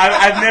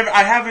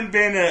 I haven't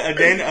been a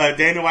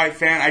Dana White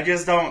fan. I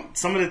just don't.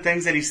 Some of the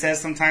things that he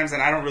says sometimes,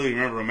 and I don't really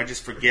remember them. I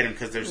just forget them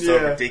because they're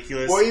so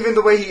ridiculous. Well, even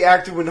the way he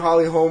acted when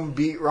Holly Holm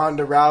beat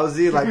Ronda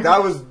Rousey, like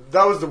that was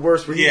the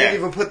worst. Where he didn't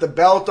even put the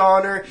belt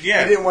on her.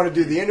 Yeah. He didn't want to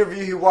do the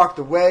interview. He walked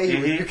away.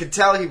 You could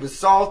tell he was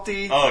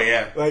salty. Oh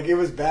yeah, like it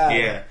was bad.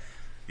 Yeah,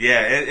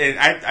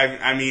 yeah.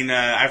 I mean,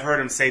 I've heard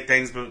him say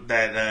things, but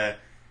that.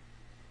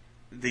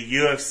 The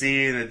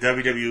UFC and the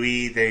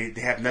WWE, they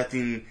have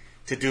nothing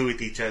to do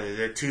with each other.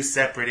 They're two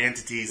separate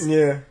entities.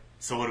 Yeah.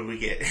 So what do we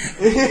get?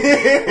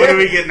 What do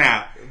we get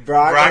now?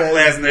 Brock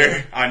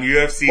Lesnar on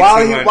UFC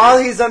 200. While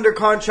he's under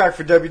contract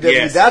for WWE.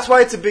 Yes. That's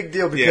why it's a big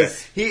deal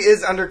because he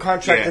is under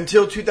contract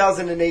until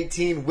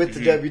 2018 with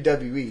the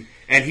WWE.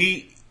 And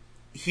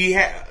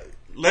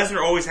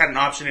Lesnar always had an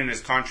option in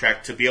his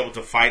contract to be able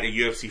to fight a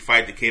UFC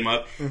fight that came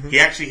up. Mm-hmm. He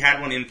actually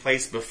had one in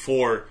place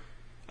before.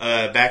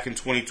 Back in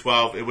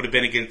 2012, it would have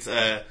been against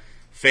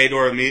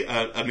Fedor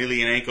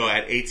Emelianenko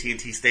at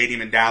AT&T Stadium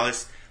in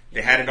Dallas.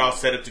 They had it all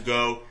set up to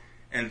go,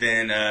 and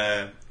then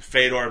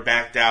Fedor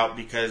backed out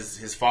because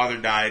his father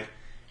died,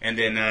 and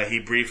then he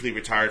briefly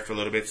retired for a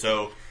little bit.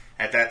 So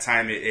at that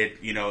time,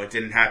 it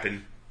didn't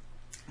happen.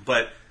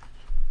 But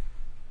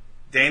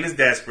Dana's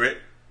desperate.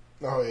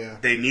 Oh yeah,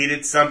 they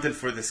needed something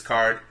for this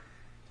card,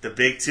 the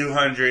big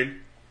 200.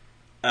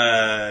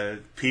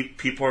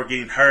 People are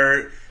getting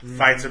hurt.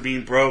 Fights are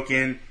being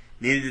broken.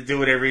 Needed to do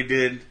whatever he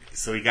did,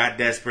 so he got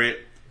desperate.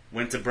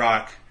 Went to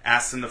Brock,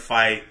 asked him to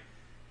fight.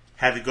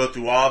 Had to go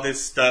through all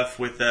this stuff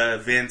with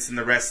Vince and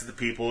the rest of the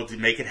people to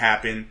make it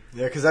happen.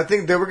 Yeah, because I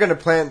think they were going to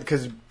plan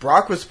because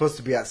Brock was supposed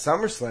to be at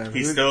SummerSlam.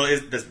 He still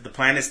is. The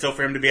plan is still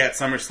for him to be at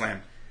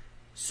SummerSlam.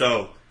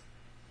 So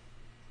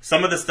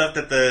some of the stuff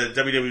that the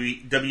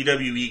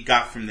WWE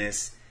got from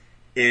this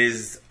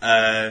is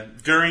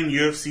during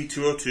UFC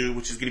 202,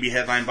 which is going to be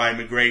headlined by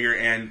McGregor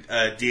and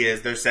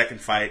Diaz, their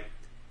second fight.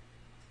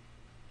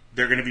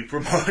 They're going to be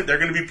promoting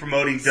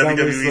WWE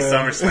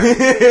SummerSlam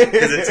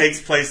because it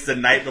takes place the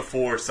night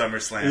before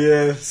SummerSlam.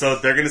 Yeah. So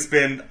they're going to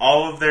spend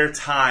all of their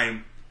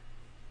time,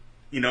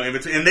 in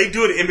between, and they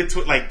do it in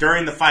between, like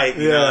during the fight.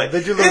 You know, like,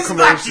 they do little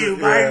commercials. You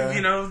by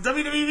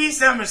WWE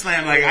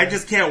SummerSlam. Like I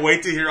just can't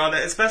wait to hear all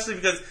that, especially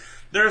because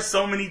there are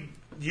so many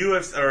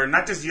UFC or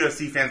not just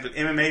UFC fans, but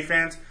MMA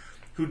fans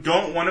who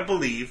don't want to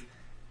believe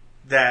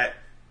that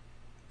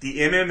the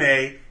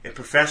MMA and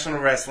professional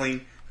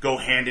wresling go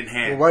hand in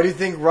hand. Well, why do you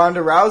think Ronda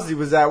Rousey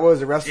was at? What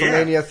was it,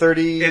 WrestleMania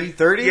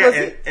 30?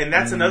 Yeah, and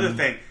that's another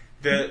thing.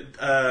 The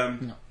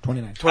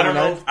 29.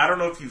 I don't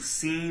know if you've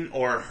seen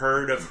or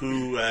heard of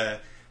who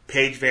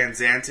Paige Van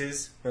Zandt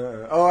is.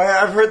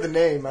 I've heard the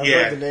name.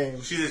 Heard the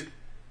name. She's a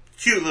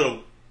cute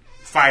little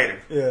fighter.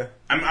 Yeah.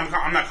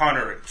 I'm not calling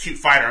her a cute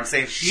fighter. I'm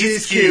saying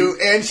she's cute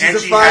and she's a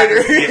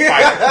fighter.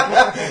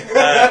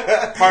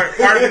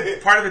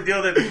 Part of the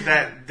deal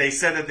that they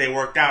said that they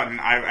worked out, and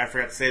I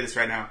forgot to say this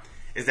right now,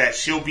 is that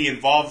she'll be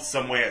involved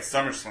some way at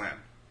SummerSlam.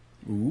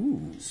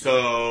 Ooh.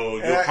 So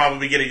you'll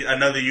probably get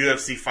another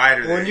UFC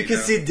fighter there. When you can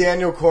see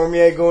Daniel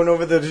Cormier going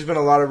over there, there's been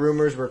a lot of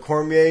rumors where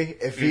Cormier,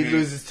 if he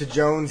loses to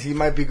Jones, he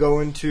might be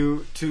going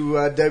to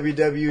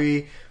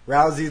WWE.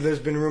 Rousey, there's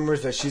been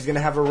rumors that she's going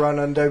to have a run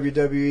on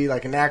WWE,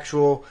 like an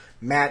actual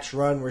match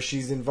run where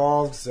she's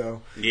involved.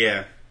 So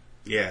yeah.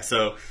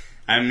 So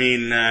I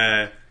mean,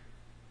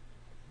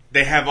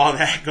 they have all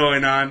that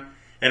going on,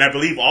 and I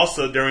believe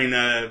also during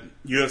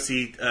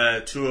UFC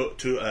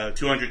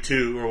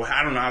 202, or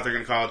I don't know how they're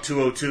going to call it,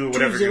 202 or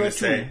whatever they're going to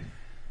say.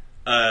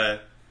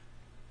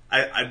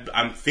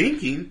 I'm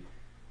thinking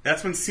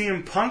that's when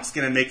CM Punk's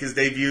going to make his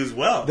debut as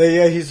well.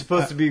 He's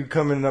supposed to be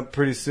coming up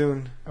pretty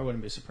soon. I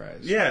wouldn't be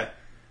surprised. Yeah.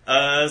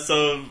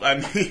 So I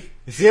mean,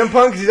 CM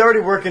Punk, he's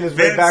already working his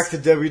way back to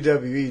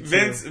WWE.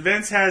 Too.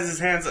 Vince has his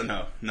hands.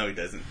 No, he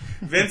doesn't.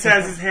 Vince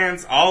has his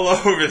hands all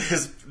over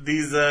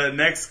these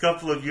next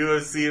couple of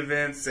UFC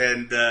events,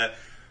 and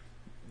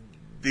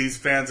these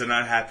fans are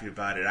not happy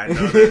about it. I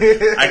know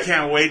that. I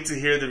can't wait to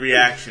hear the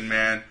reaction,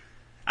 man.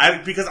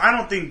 Because I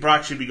don't think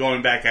Brock should be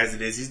going back as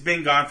it is. He's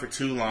been gone for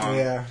too long.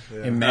 Yeah.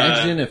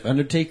 Imagine if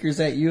Undertaker's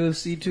at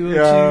UFC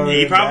 202.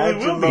 He probably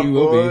will be. He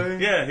will be.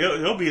 Yeah,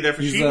 he'll be there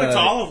for sure. He went to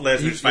all of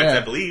Lesnar's fights, I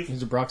believe.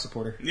 He's a Brock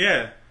supporter.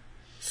 Yeah.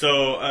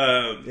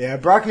 So,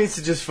 Brock needs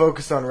to just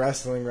focus on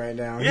wrestling right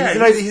now. Yeah,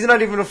 he's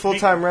not even a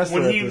full-time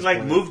wrestler. When he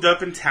moved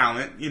up in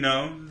talent,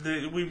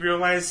 we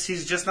realized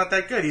he's just not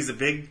that good. He's a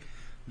big,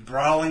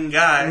 brawling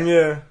guy.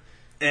 Yeah.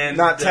 And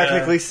not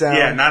technically sound.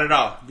 Yeah, not at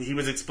all. He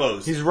was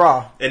exposed. He's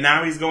raw. And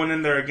now he's going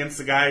in there against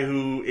a guy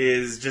who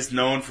is just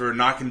known for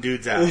knocking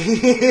dudes out. So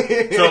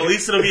at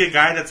least it'll be a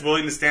guy that's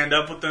willing to stand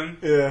up with them.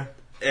 Yeah.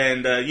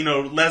 And,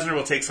 Lesnar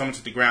will take someone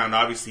to the ground,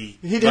 obviously.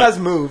 He has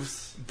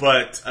moves.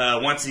 But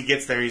once he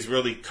gets there, he's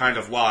really kind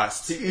of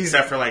lost.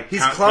 Except for,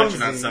 he's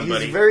punching on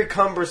somebody. He's very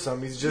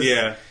cumbersome. He's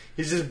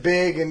just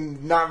big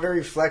and not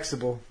very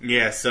flexible.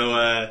 Yeah,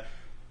 so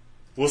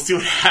we'll see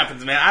what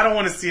happens, man. I don't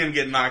want to see him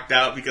get knocked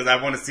out because I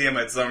want to see him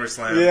at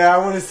SummerSlam. Yeah, I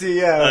want to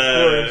see, of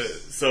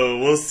course. So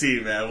we'll see,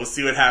 man. We'll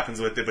see what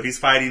happens with it. But he's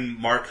fighting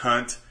Mark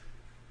Hunt.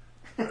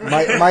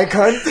 Mike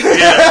Hunt?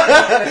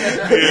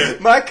 Yeah.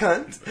 Mike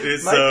Hunt.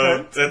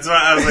 So that's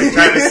why I was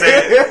trying to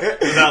say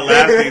it without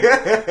laughing.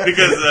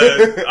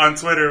 Because on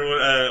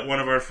Twitter, one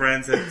of our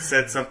friends had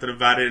said something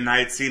about it, and I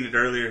had seen it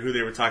earlier who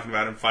they were talking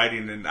about him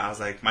fighting, and I was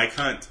like, Mike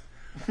Hunt.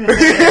 but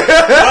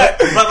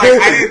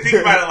I didn't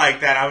think about it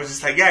like that. I was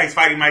just like, yeah, he's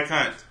fighting Mike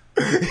Hunt.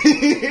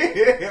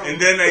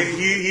 And then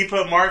he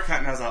put Mark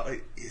Hunt, and I was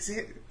like, is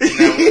it? I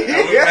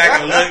went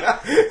back and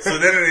looked. So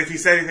then if he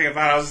said anything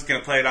about it, I was just going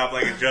to play it off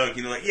like a joke.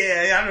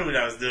 Yeah, I knew what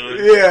I was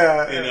doing.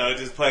 Yeah.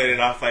 Just playing it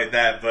off like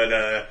that.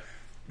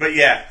 But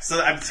yeah,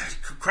 so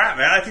crap,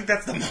 man. I think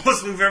that's the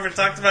most we've ever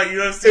talked about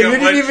UFC. And you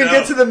didn't even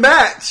get to the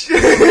match. You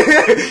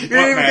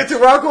didn't even get to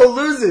Rocco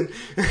losing.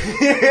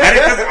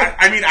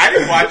 I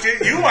didn't watch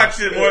it. You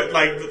watched it more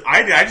like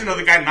I did. I just know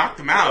the guy knocked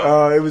him out.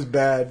 Oh, it was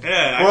bad.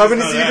 Yeah. Well,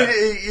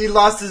 he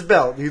lost his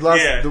belt. He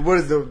lost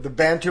the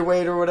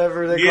banterweight or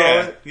whatever they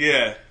call it.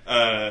 Yeah.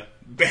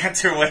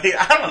 Banterweight.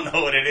 I don't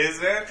know what it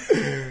is, man.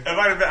 It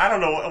might have been. I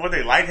don't know. Were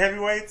they light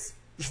heavyweights?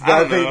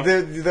 I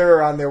think they're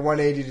around there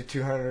 180 to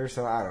 200 or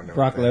something. I don't know.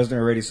 Brock Lesnar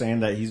already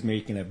saying that he's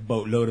making a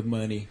boatload of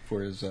money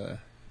for his. Of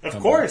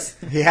course,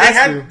 he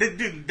has to.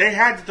 Dude, they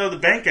had to throw the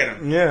bank at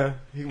him. Yeah.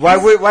 Why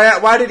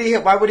would he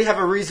have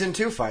a reason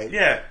to fight?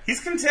 Yeah,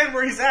 he's content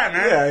where he's at,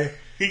 man. Yeah.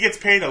 He gets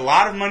paid a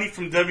lot of money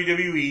from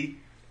WWE.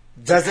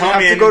 Doesn't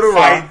have to go to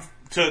Raw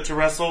to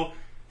wrestle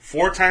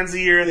 4 times a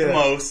year at the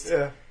most.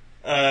 Yeah.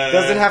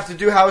 Doesn't have to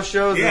do house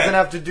shows. Yeah. Doesn't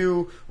have to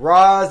do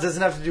Raws.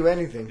 Doesn't have to do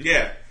anything.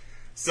 Yeah.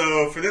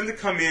 So for them to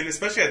come in,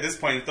 especially at this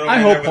point, and throw I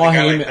hope Paul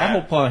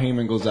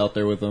Heyman goes out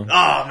there with them.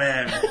 Oh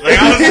man,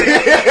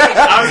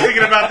 I was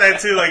thinking about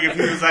that too. Like if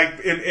he was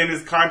in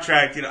his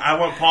contract, I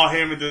want Paul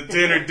Heyman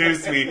to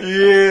introduce me.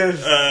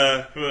 Yes,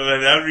 that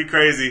would be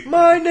crazy.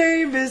 My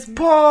name is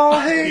Paul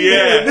Heyman.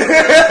 Yeah,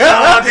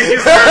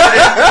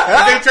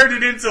 they turned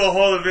it into a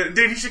whole event.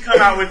 Dude, he should come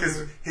out with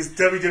his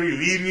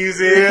WWE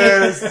music.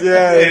 Yes,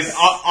 and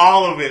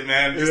all of it,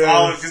 man. Just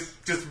all of it.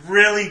 Just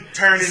really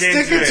turn it into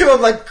it. Stick it to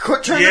him,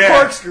 turn the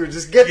corkscrew.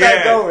 Just get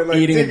that going.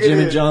 Eating a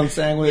Jimmy John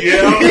sandwich.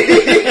 All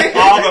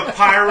the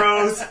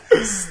pyros.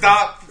 Just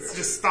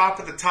stop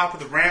at the top of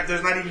the ramp.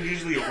 There's not even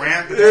usually a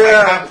ramp, but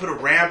just how to put a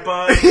ramp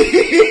up.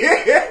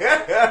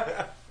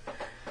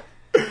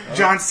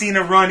 John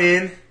Cena run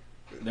in.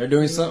 They're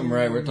doing something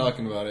right. We're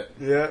talking about it.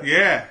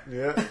 Yeah.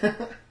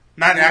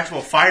 Not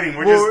actual fighting.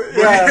 We're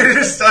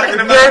just talking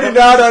about nerding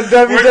out on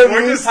WWE.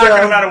 We're just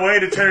talking about a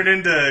way to turn it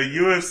into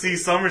UFC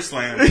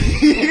SummerSlam.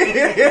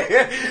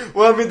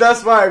 Well,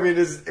 that's why.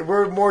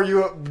 We're more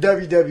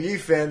WWE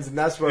fans, and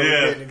that's why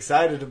we're getting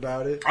excited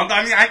about it.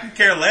 I can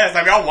care less.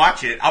 I'll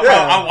watch it.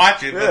 I'll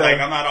watch it, but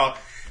I'm not all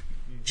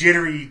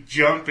jittery,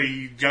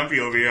 jumpy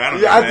over here.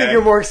 I think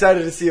you're more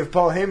excited to see if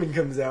Paul Heyman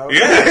comes out.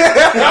 Yeah,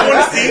 I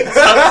want to see something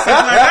like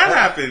that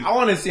happen. I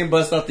want to see him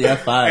bust out the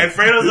F5. And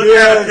Fredo's looking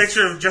at a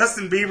picture of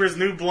Justin Bieber's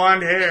new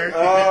blonde hair.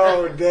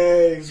 Oh,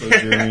 dang. So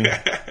dreamy.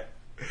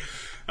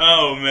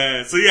 Oh,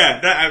 man. So,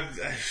 yeah,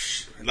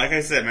 like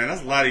I said, man,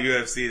 that's a lot of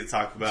UFC to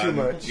talk about. Too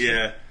much.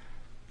 Yeah.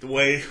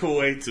 Way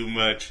too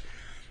much.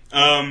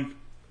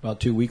 About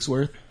 2 weeks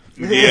worth?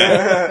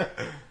 Yeah.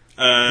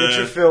 Get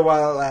your fill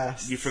while it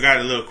lasts. You forgot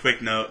a little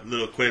quib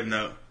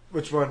note.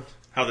 Which one?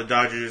 How the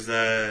Dodgers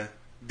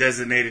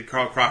designated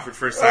Carl Crawford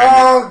for assignment.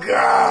 Oh,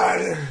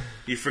 God.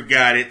 You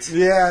forgot it.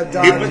 Yeah,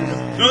 Dodgers.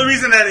 The only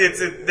reason that it's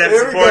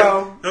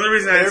important. The only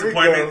reason that it's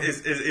important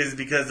is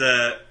because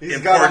he's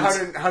got a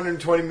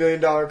 $120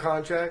 million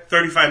contract.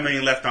 $35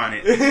 million left on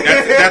it.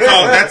 That's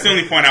all. That's the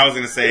only point I was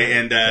going to say.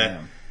 And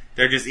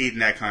they're just eating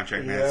that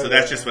contract, man. So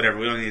that's just whatever.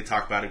 We don't need to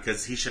talk about it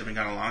because he should have been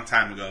gone a long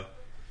time ago.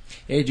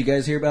 Hey, did you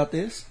guys hear about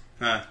this?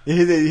 Huh.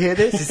 You hear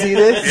this? You see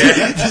this?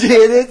 Did you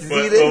hear this?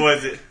 What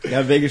was it?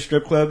 Yeah, Vegas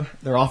strip club.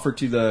 They're offered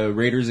to the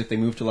Raiders if they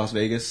move to Las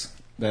Vegas.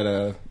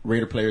 That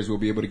Raider players will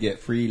be able to get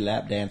free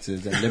lap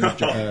dances and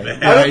limited. I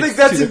don't think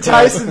that's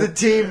enticing the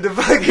team to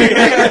fucking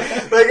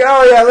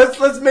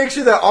let's make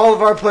sure that all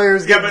of our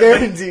players get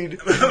guaranteed.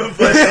 But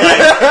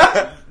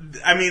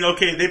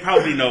okay, they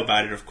probably know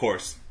about it, of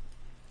course.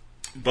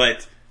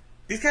 But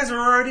these guys are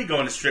already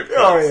going to strip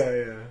clubs. Oh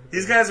yeah.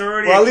 These guys are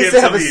already. Well, at least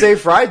they have a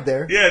safe ride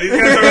there. Yeah, these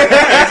guys are.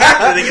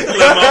 Exactly. They get the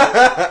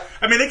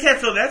limo. They can't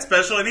feel that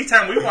special.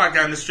 Anytime we walk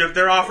down the strip,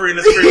 they're offering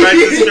us free rides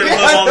to the strip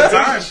club all the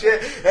time.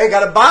 Shit. Hey,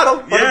 got a bottle?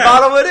 Want a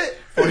bottle with it?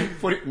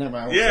 40. Never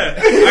mind. Yeah.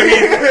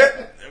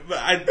 Hey,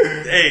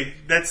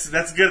 that's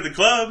good at the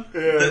club.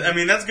 Yeah.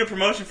 That's good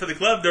promotion for the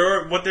club.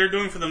 What they're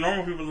doing for the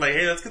normal people is like,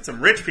 hey, let's get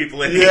some rich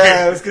people in here.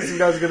 Yeah, let's get some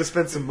guys going to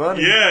spend some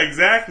money. Yeah,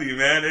 exactly,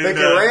 man. Make it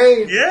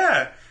rain.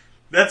 Yeah.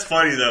 That's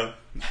funny, though.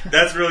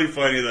 That's really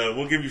funny, though.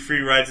 We'll give you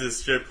free rides to the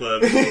strip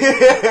club.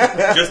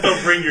 Just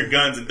don't bring your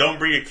guns and don't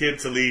bring a kid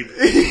to leave.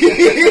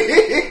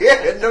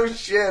 No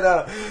shit.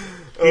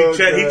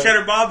 He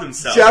cheddar bobbed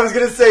himself. I was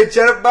going to say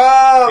cheddar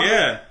bob.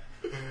 Yeah.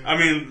 I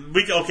mean,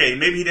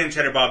 maybe he didn't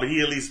cheddar bob, but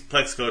he at least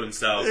plexcoed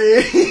himself.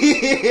 That's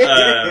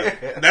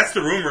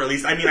the rumor, at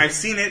least. I mean, I've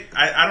seen it.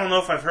 I don't know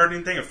if I've heard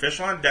anything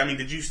official on it. I mean,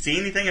 did you see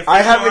anything official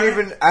I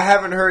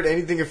haven't heard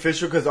anything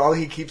official because all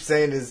he keeps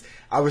saying is,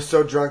 I was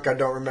so drunk I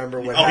don't remember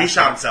what happened. He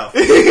shot himself.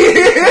 Yeah,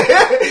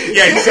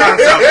 he shot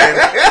himself, man.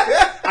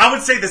 I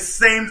would say the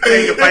same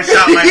thing if I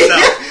shot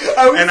myself.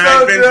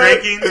 I've been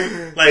drinking.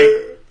 Like,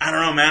 I don't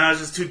know, man. I was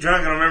just too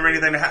drunk. I don't remember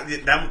anything. That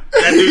dude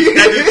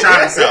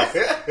shot himself.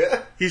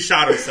 He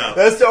shot himself.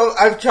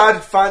 I've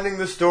tried finding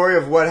the story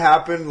of what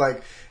happened.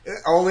 Like, the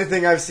only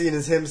thing I've seen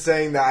is him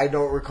saying that I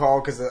don't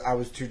recall because I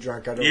was too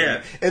drunk. I don't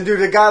remember. And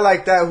dude, a guy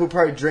like that who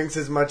probably drinks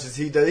as much as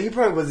he does, he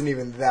probably wasn't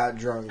even that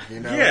drunk, you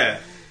know? Yeah.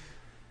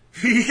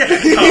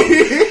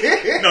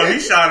 No, he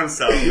shot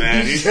himself,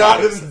 man. He shot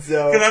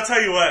himself. Because I'll tell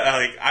you what,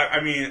 like,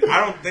 I mean,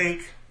 I don't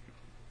think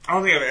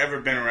I've ever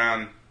been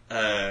around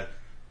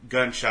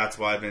gunshots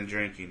while I've been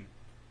drinking,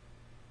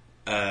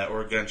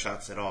 or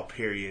gunshots at all.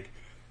 Period.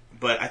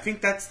 But I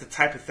think that's the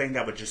type of thing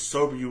that would just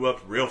sober you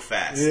up real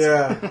fast.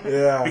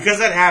 Yeah. Because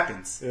that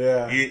happens.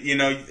 Yeah. You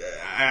know,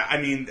 I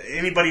mean,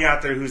 anybody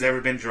out there who's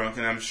ever been drunk,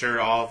 and I'm sure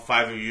all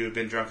 5 of you have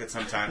been drunk at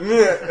some time.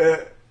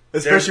 Yeah.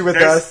 Especially with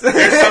us.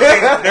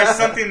 There's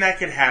something that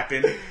could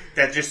happen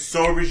that just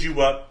sobers you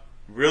up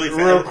really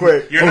fast. Real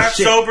quick. You're not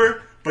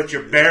sober, but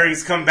your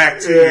bearings come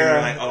back to you.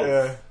 And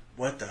you're like,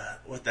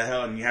 what the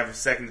hell? And you have a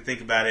second to think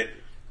about it.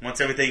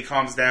 Once everything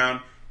calms down,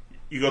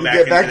 you go back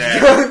into that.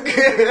 Drunk.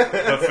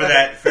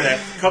 But for that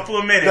couple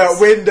of minutes, that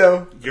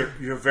window,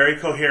 you're very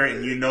coherent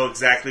and you know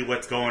exactly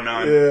what's going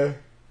on. Yeah.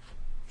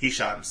 He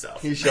shot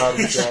himself. He shot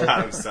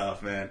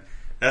himself, man.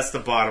 That's the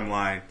bottom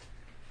line.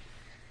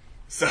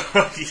 So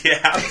yeah,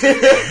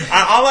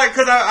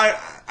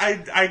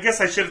 I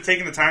guess I should have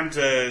taken the time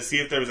to see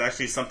if there was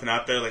actually something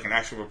out there, like an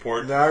actual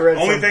report. No, I read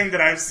Only thing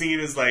that I've seen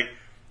is like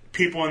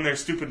people in their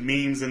stupid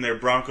memes and their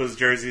Broncos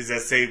jerseys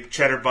that say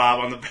Cheddar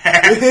Bob on the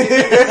back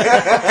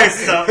and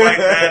stuff like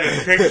that,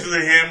 and pictures of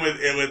him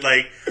with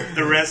like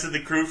the rest of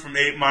the crew from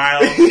 8 Mile.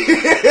 So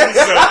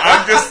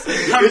I'm just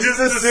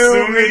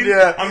assuming.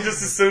 Yeah. I'm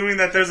just assuming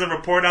that there's a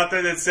report out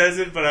there that says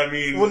it, but I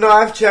mean, well, no,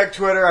 I've checked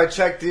Twitter. I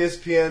checked the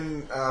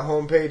ESPN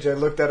homepage. I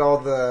looked at all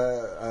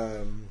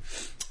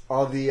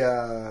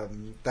the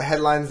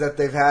headlines that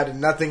they've had,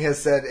 and nothing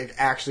has said it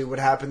actually would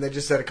happen. They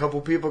just said a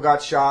couple people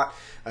got shot.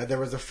 There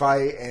was a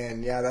fight,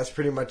 and yeah, that's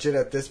pretty much it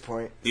at this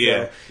point.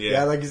 Yeah.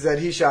 Like you said,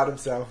 he shot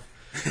himself.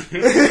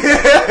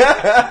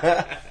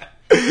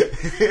 Even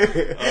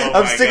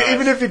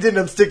if he didn't,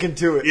 I'm sticking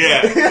to it.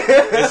 Yeah,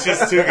 it's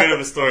just too good of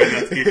a story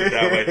not to keep it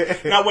that way.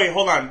 Now, wait,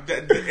 hold on.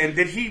 And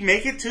did he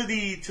make it to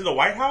the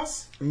White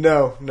House?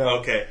 No.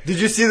 Okay. Did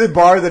you see the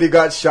bar that he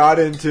got shot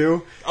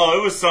into? Oh,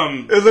 it was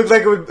some. It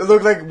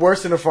looked like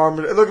worse than a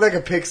farm. It looked like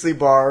a Pixley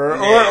bar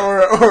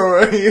or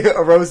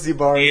a Rosie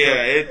bar.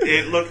 Yeah,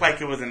 it looked like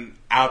it was an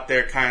out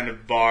there kind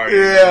of bar.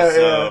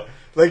 Yeah.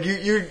 Like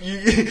you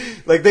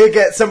like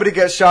somebody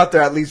gets shot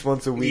there at least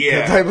once a week.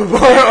 Yeah. Type of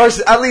bar, or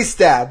at least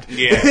stabbed.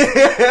 Yeah.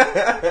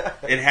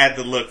 It had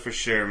the look for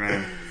sure,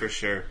 man, for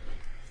sure.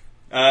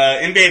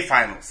 NBA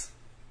Finals,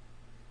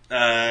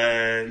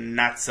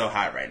 not so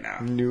hot right now.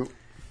 Nope.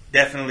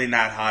 Definitely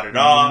not hot at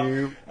all.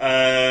 Nope.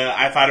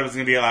 I thought it was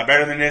going to be a lot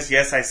better than this.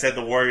 Yes, I said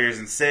the Warriors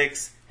in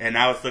 6, and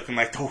now it's looking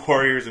like the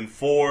Warriors in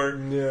 4.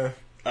 Yeah.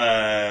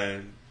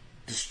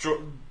 Destroy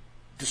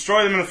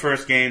them in the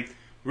first game.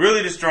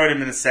 Really destroyed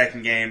them in the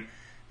second game.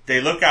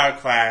 They look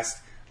outclassed.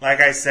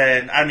 Like I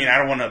said, I mean, I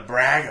don't want to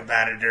brag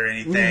about it or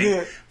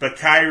anything, but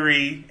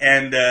Kyrie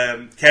and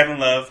Kevin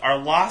Love are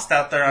lost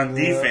out there on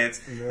defense.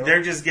 Yeah.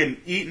 They're just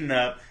getting eaten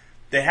up.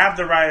 They have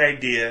the right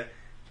idea.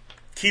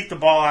 Keep the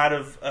ball out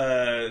of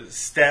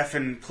Steph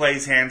and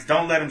Klay's hands.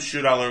 Don't let them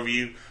shoot all over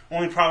you.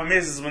 Only problem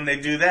is when they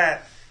do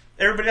that,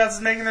 everybody else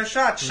is making their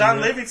shots.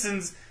 Sean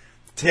Livingston's,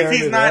 if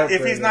he's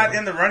not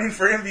in the running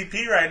for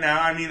MVP right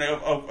now, I mean,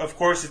 of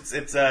course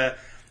it's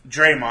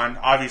Draymond,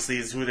 obviously,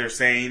 is who they're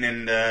saying,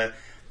 and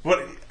what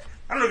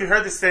I don't know if you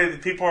heard this today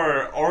that people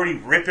are already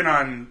ripping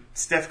on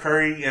Steph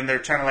Curry, and they're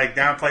trying to like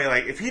downplay,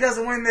 like if he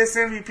doesn't win this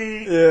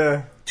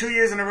MVP, 2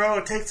 years in a row,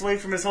 it takes away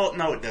from his whole.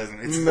 No, it doesn't.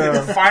 It's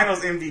the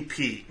Finals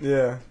MVP.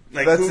 Yeah.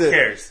 Like, that's who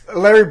cares?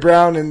 Larry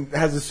Brown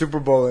has a Super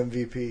Bowl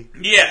MVP.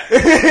 Yeah.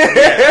 And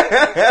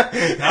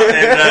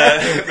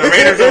the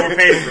Raiders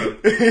overpaid for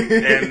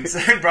him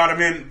and brought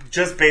him in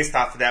just based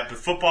off of that. But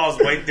football is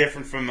way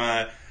different from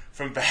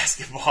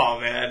basketball,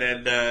 man,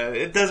 and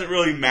it doesn't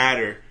really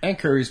matter. And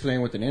Curry's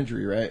playing with an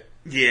injury, right?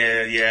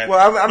 Yeah. Well,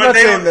 I'm but not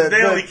they saying that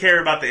they only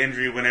care about the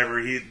injury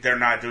whenever they're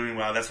not doing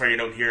well. That's why you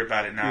don't hear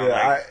about it now.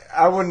 Yeah,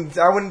 I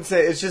wouldn't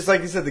say it's just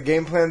like you said. The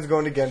game plan's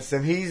going against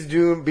him. He's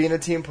being a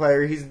team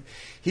player.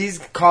 He's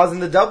causing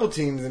the double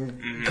teams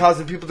and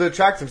causing people to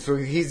attract him. So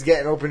he's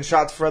getting open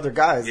shots for other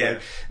guys. Yeah.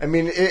 Like, I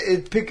mean,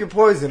 pick your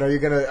poison. Are you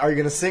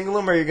gonna single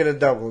him or are you gonna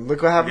double him?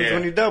 Look what happens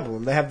when you double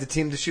him. They have the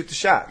team to shoot the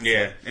shots.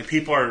 Yeah, and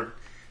people are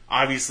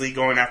obviously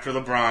going after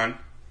LeBron,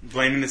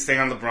 blaming this thing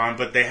on LeBron.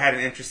 But they had an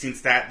interesting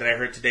stat that I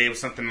heard today. It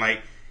was something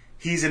like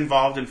he's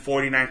involved in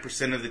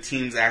 49% of the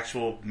team's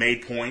actual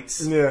made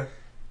points. Yeah,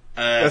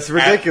 that's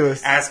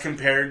ridiculous. As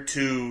compared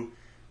to,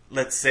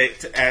 let's say,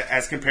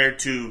 as compared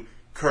to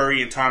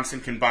Curry and Thompson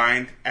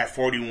combined at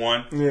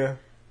 41. Yeah.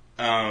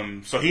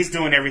 So he's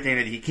doing everything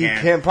that he can.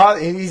 He can't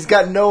probably, and he's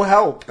got no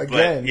help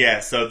again. But,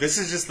 yeah, so this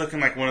is just looking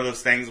like one of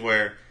those things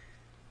where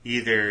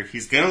either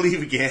he's going to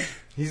leave again.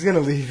 He's going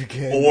to leave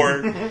again.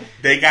 Or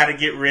they got to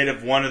get rid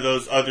of one of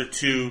those other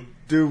two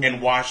and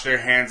wash their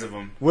hands of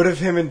them. What if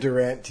him and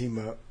Durant team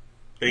up?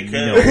 They could.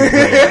 No. Dude,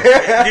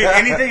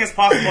 anything is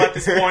possible at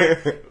this point.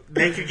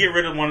 They could get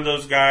rid of one of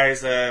those guys.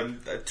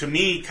 To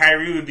me,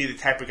 Kyrie would be the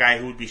type of guy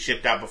who would be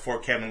shipped out before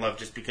Kevin Love,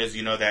 just because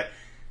you know that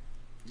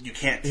you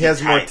can't. He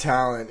has more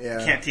talent. Yeah,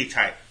 you can't teach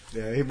height.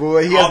 Yeah, he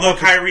although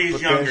Kyrie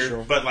is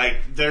younger, but like,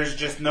 there's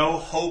just no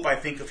hope. I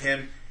think of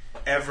him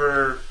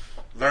ever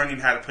learning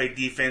how to play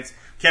defense.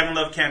 Kevin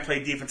Love can't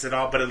play defense at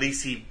all, but at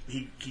least he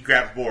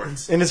grabs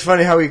boards. And it's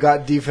funny how he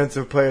got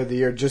Defensive Player of the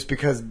Year just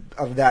because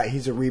of that.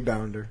 He's a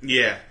rebounder.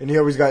 Yeah. And he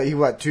always got,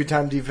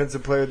 2-time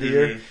Defensive Player of the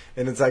Year?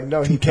 And it's like,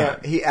 no, he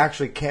can't. He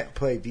actually can't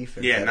play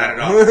defense. Yeah, not at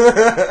all.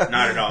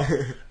 Not at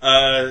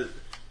all.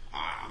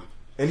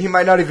 And he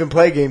might not even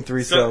play Game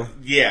 3, so.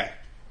 Yeah.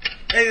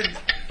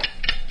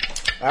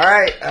 All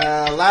right.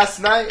 Last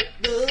night,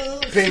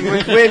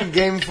 Penguins win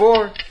Game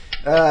 4.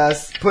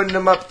 Putting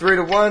them up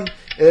 3-1.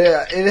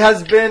 It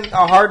has been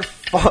a hard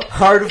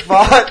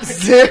fought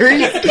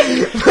series.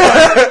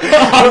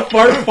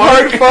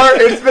 hard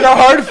fart. It's been a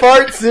hard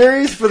fart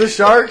series for the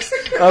Sharks,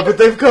 but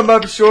they've come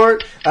up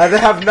short. They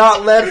have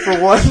not led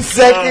for 1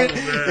 second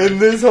in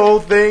this whole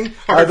thing.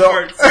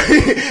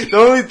 The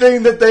only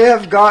thing that they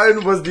have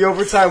gotten was the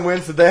overtime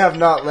win, so they have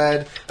not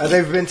led.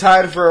 They've been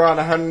tied for around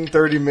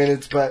 130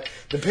 minutes, but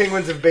the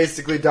Penguins have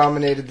basically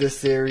dominated this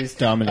series.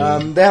 They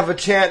have a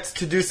chance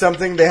to do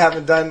something they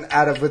haven't done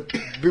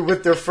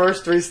with their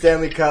first 3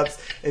 Stanley Cups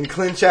and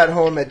clinch at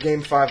home at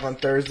Game 5 on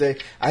Thursday.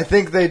 I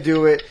think they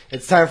do it.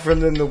 It's time for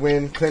them to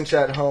win, clinch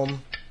at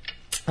home.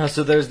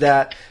 So there's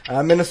that.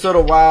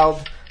 Minnesota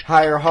Wild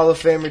hire Hall of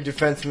Famer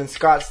defenseman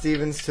Scott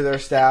Stevens to their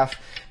staff,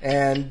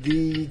 and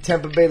the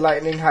Tampa Bay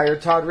Lightning hire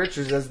Todd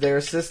Richards as their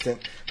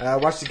assistant.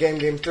 Watch the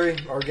Game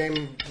 3 or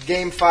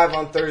Game 5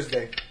 on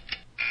Thursday.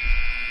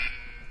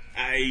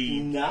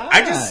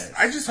 I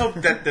just hope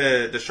that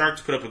the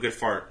Sharks put up a good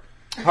fart.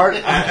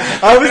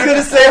 I was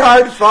gonna say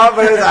hard fart,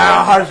 but it was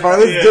hard fart.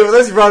 Let's do it.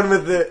 Let's run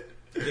with it.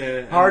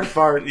 Yeah, hard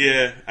fart.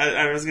 Yeah,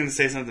 I was gonna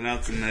say something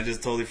else and I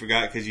just totally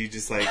forgot because you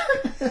just like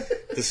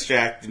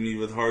distracted me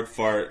with hard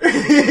fart. I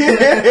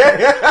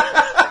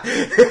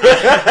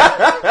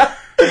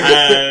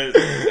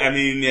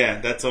mean,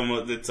 yeah, it's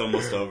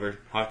almost over.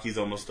 Hockey's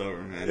almost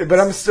over, man. But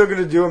I'm still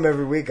gonna do them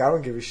every week. I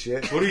don't give a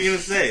shit. What are you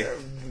gonna say?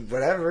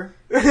 Whatever.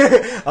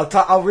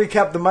 I'll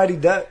recap the Mighty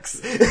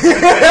Ducks. I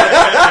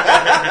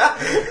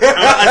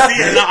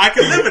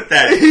can live with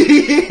that.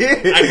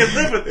 I can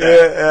live with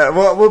that. Yeah,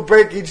 we'll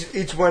break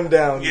each one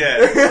down.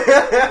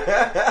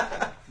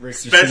 Yeah.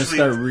 Rick's just gonna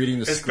start reading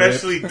the script.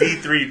 Especially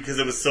D3 because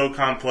it was so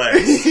complex.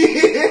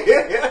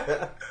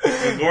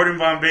 When Gordon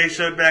Bombay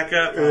showed back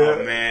up,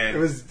 oh man, it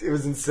was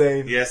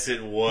insane. Yes,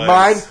 it was.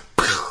 Mine.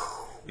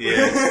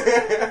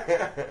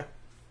 Yes.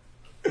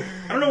 I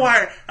don't know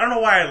why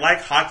I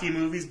like hockey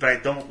movies, but I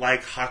don't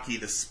like hockey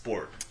the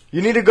sport.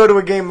 You need to go to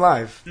a game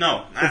live.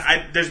 No,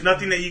 there's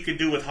nothing that you could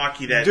do with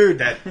hockey that...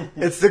 Dude,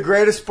 it's the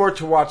greatest sport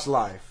to watch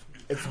live.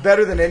 It's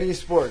better than any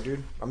sport,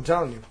 dude. I'm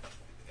telling you.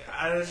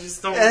 I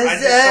just don't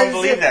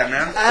believe that,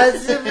 man.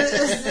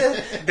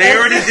 They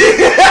already did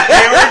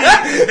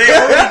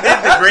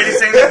the greatest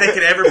thing that they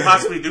could ever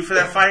possibly do for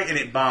that fight, and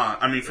it bombed.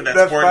 I mean, for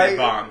that sport, and it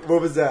bombed. What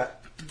was that?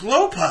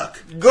 Glow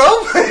puck.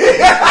 Glow puck?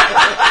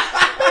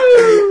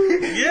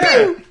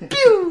 Yeah.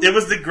 It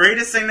was the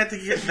greatest thing that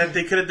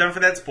they could have done for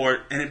that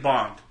sport, and it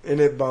bombed.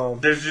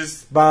 There's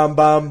just... Bomb.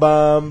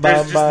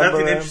 There's just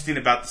nothing interesting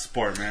about the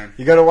sport, man.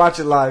 You gotta watch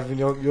it live,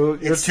 and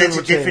it's such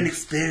a different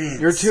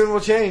experience. Your tune will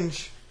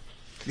change.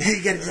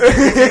 You get a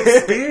different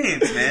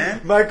experience,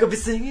 man. Michael be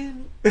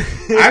singing.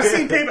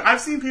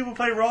 I've seen people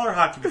play roller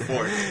hockey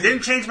before.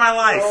 Didn't change my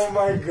life. Oh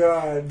my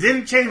god.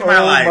 Didn't change my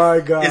life. Oh my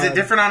god. Is it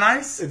different on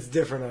ice? It's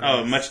different on ice.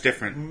 Oh, much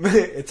different.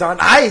 It's on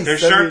ice. They're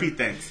Sharpie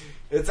things.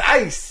 It's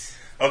ice.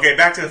 Okay,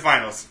 back to the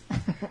finals.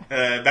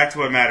 Back to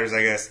what matters,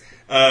 I guess.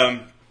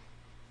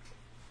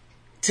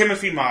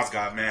 Timothy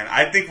Mozgov, man.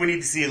 I think we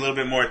need to see a little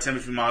bit more of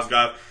Timothy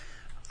Mozgov.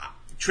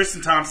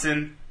 Tristan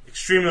Thompson,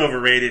 extremely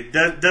overrated.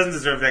 Doesn't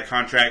deserve that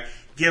contract.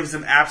 Gives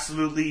him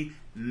absolutely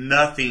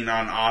nothing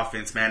on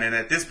offense, man. And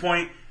at this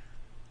point,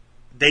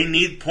 they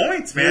need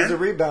points, man. He was a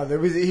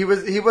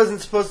rebounder. He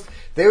wasn't supposed.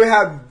 They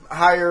had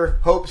higher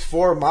hopes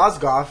for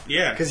Mozgov.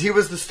 Yeah. Because he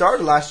was the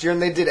starter last year,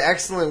 and they did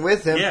excellent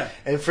with him. Yeah.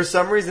 And for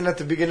some reason, at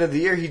the beginning of the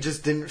year, he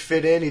just didn't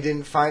fit in. He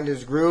didn't find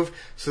his groove.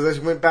 So they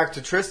went back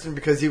to Tristan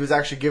because he was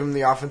actually giving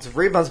the offensive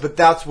rebounds. But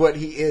that's what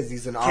he is.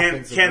 He's an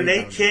offensive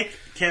rebounder.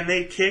 Can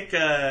they kick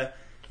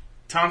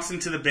Thompson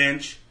to the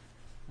bench?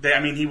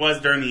 He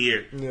was during the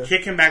year. Yeah.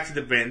 Kick him back to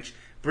the bench.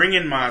 Bring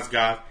in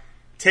Mozgov.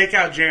 Take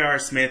out J.R.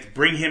 Smith.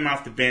 Bring him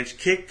off the bench.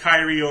 Kick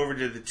Kyrie over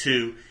to the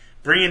 2.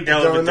 Bring in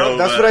Dellavedova.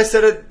 That's what I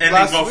said last week. And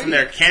then go from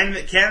there.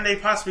 Can they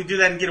possibly do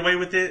that and get away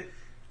with it?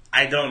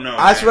 I don't know.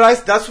 That's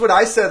what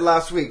I said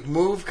last week.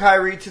 Move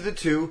Kyrie to the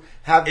 2.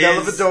 Have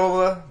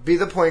Dellavedova be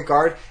the point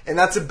guard, and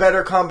that's a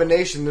better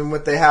combination than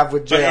what they have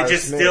with J.R. Smith. But it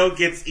just still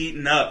gets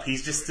eaten up. He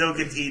just still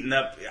gets eaten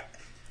up.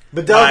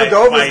 But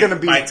Dellavedova is going to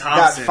be that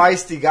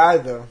feisty guy,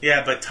 though.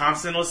 Yeah, but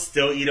Thompson will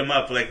still eat him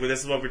up.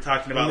 This is what we were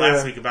talking about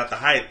last week about the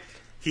height.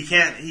 He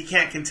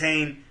can't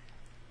contain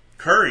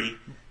Curry.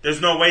 There's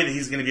no way that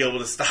he's going to be able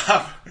to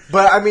stop.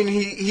 But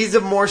he's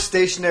a more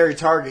stationary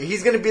target.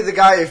 He's going to be the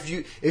guy if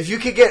you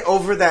could get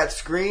over that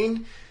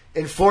screen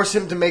and force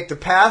him to make the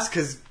pass,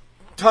 because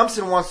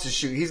Thompson wants to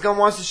shoot.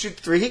 Wants to shoot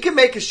 3. He can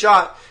make a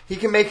shot. He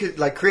can make it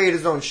create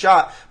his own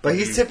shot. But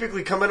he's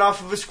typically coming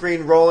off of a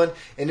screen, rolling.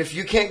 And if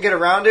you can't get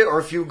around it, or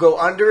if you go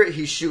under it,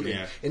 he's shooting.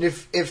 Yeah. And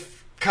if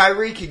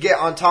Kyrie could get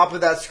on top of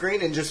that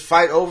screen and just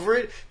fight over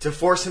it to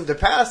force him to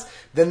pass,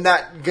 then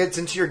that gets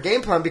into your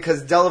game plan,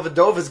 because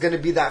Dellavedova is going to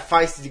be that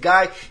feisty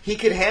guy. He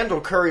could handle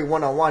Curry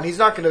one-on-one. He's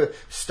not going to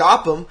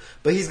stop him,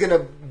 but he's going to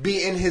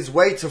be in his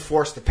way to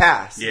force the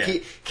pass. Yeah.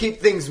 Keep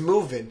things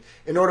moving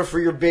in order for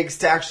your bigs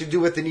to actually do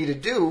what they need to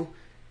do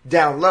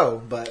down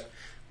low. But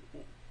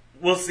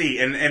we'll see,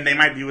 and they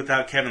might be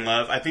without Kevin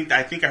Love. I think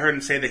I heard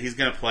him say that he's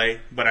going to play,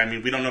 but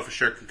we don't know for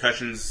sure.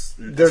 Concussions,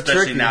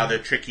 especially now, they're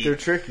tricky. They're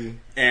tricky,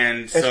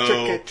 and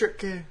so it's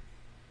tricky.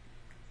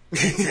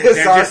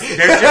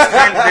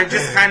 they're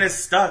just kind of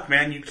stuck,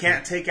 man. You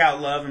can't take out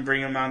Love and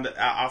bring him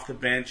off the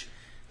bench.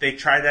 They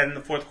tried that in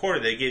the fourth quarter.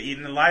 They get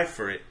eaten alive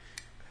for it.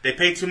 They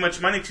pay too much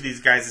money to these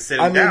guys to sit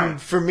them down.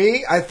 For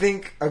me, I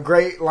think a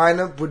great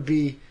lineup would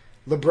be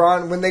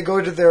LeBron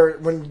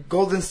when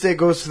Golden State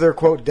goes to their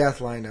quote death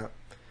lineup.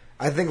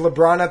 I think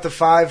LeBron at the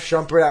 5,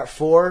 Shumpert at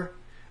 4.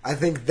 I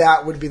think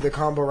that would be the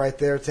combo right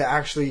there to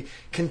actually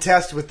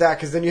contest with that,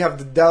 because then you have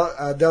the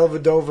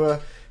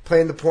Dellavedova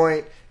playing the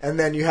point, and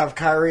then you have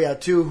Kyrie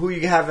at 2. Who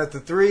you have at the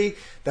 3,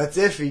 that's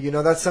iffy.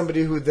 That's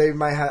somebody who they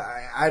might have.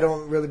 I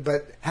don't really,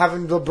 but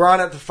having LeBron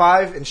at the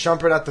 5 and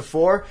Shumpert at the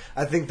 4,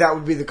 I think that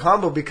would be the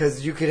combo,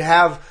 because you could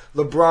have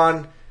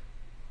LeBron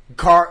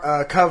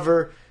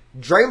cover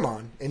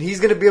Draymond, and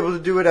he's going to be able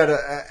to do it at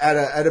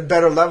a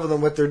better level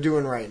than what they're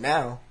doing right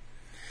now.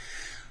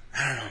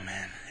 I don't know,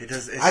 man.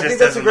 I think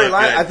that's a great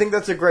line. I think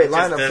that's a great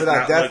lineup for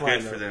that death lineup.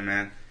 Good for them,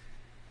 man.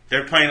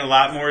 They're playing a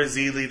lot more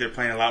Ezeli. They're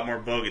playing a lot more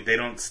Bogut. They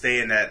don't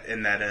stay in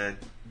that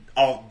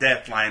all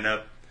death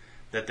lineup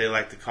that they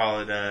like to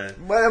call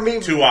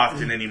it. Too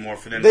often anymore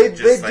for them. They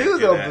do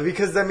though,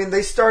 because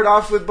they start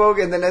off with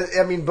Bogut, and then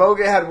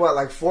Bogut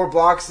had 4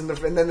 blocks and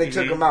then they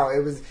took him out.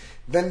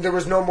 Then there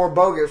was no more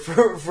Bogut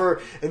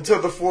for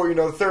until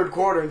the third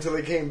quarter, until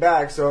they came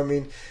back. So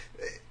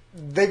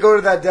they go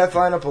to that death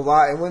lineup a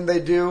lot, and when they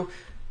do,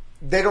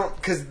 they don't,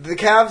 because the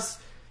Cavs,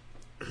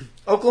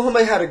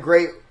 Oklahoma had a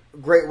great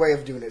way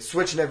of doing it,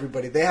 switching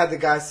everybody. They had the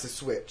guys to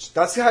switch.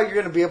 That's how you're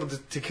going to be able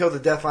to kill the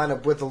death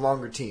lineup with a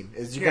longer team.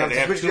 They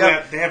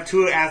have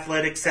 2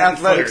 athletic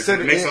footers.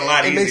 It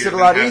makes it a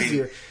lot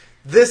easier.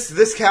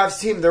 This Cavs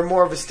team, they're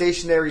more of a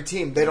stationary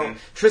team. They don't.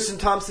 Tristan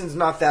Thompson's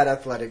not that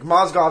athletic.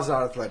 Mozgov's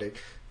not athletic.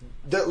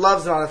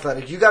 Love's not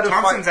athletic. You got to.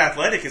 Thompson's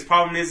athletic. His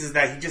problem is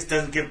that he just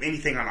doesn't give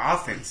anything on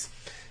offense.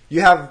 You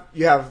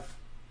have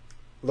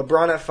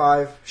LeBron at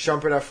 5,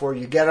 Shumpert at 4.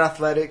 You get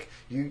athletic.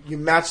 You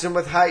match them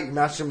with height. You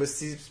match them with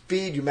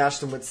speed. You match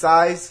them with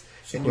size,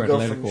 and you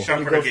go from.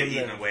 Shumpert will get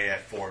eaten away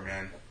at 4,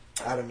 man.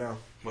 I don't know.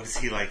 What is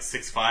he,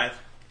 6'5"?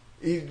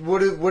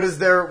 What is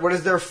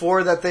their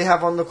 4 that they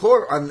have on the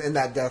court in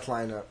that death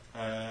lineup?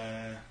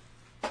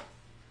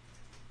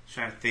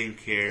 Trying to think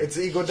here. It's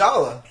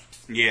Iguodala.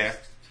 Yeah.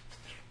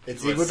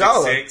 It's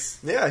Iguodala. 6'6".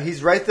 Yeah,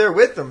 he's right there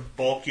with them.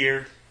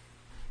 Bulkier.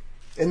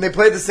 And they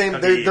play the same.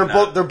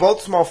 They're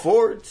both small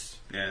forwards.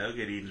 Yeah, they'll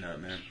get eaten up,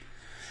 man.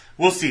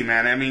 We'll see,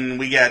 man.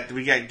 We got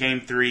Game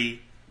 3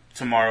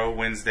 tomorrow,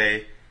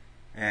 Wednesday,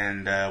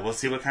 and we'll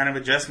see what kind of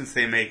adjustments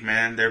they make,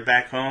 man. They're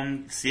back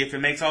home. See if it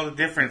makes all the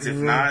difference. If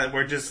not,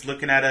 we're just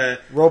looking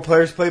at role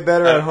players play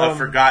better at home. A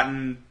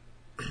forgotten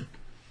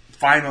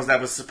finals that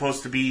was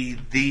supposed to be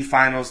the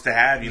finals to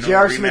have.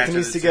 J.R. Smith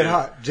needs to get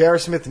hot. J.R.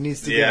 Smith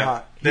needs to get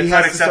hot. That's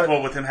not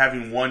acceptable with him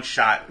having 1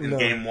 shot in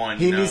Game 1.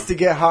 He needs to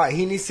get hot.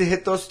 He needs to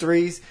hit those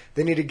threes.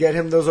 They need to get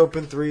him those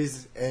open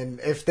threes, and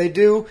if they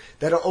do,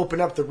 that'll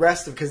open up the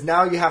rest of. Because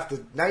now you have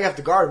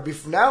to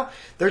guard. Now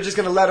they're just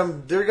going to let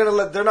them.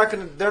 They're not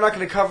going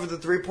to cover the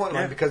 3-point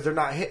line because they're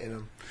not hitting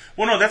them.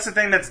 Well, no, that's the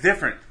thing that's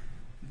different.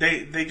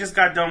 They just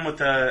got done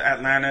with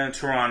Atlanta and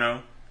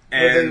Toronto,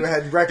 and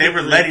they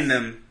were letting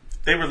them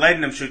they were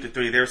letting them shoot the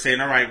three. They were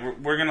saying, all right,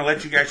 we're going to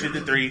let you guys shoot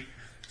the three,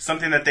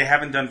 something that they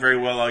haven't done very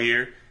well all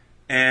year,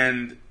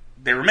 and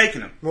they were making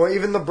them. Well,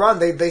 even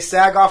LeBron, they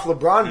sag off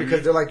LeBron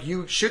because they're like,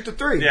 you shoot the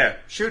three. Yeah.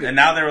 Shoot it. And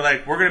now they were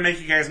like, we're going to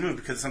make you guys move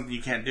because it's something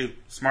you can't do.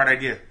 Smart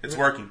idea. It's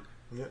working.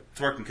 Yeah.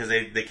 It's working because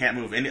they can't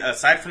move. And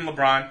aside from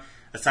LeBron,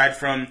 aside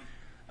from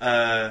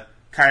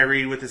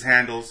Kyrie with his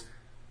handles,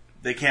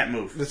 they can't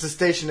move. It's a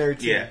stationary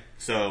team. Yeah.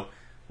 So,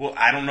 well,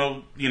 I don't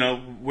know.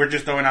 We're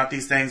just throwing out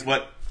these things,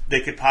 what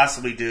they could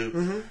possibly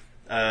do.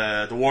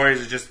 The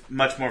Warriors are just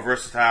much more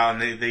versatile,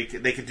 and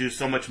they could do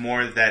so much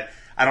more that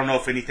I don't know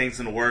if anything's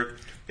going to work.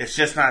 It's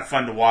just not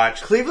fun to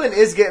watch. Cleveland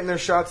is getting their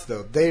shots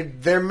though.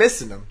 They're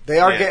missing them. They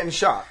are getting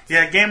shots.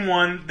 Yeah, game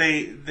one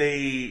they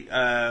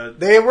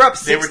were up.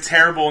 They were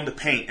terrible in the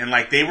paint, and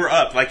they were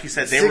up, like you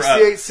said, they were up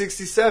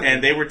 68-67,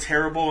 and they were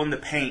terrible in the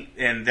paint,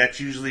 and that's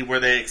usually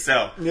where they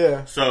excel.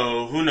 Yeah.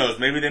 So who knows?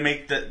 Maybe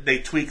they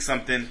tweak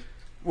something.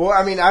 Well,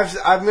 I mean,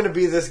 I'm going to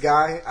be this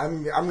guy.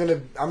 I'm going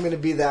to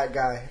be that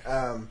guy.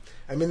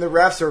 I mean, the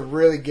refs are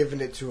really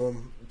giving it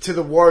to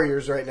the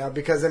Warriors right now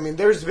because I mean,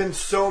 there's been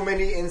so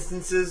many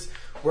instances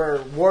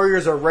where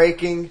Warriors are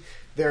raking,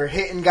 they're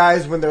hitting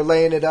guys when they're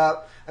laying it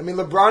up. I mean,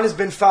 LeBron has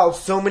been fouled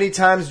so many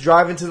times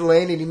driving to the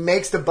lane, and he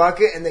makes the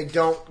bucket, and they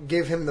don't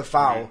give him the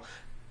foul. Right.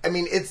 I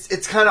mean,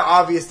 it's kind of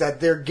obvious that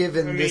they're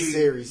giving this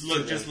series.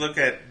 Look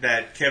at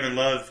that Kevin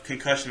Love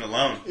concussion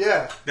alone.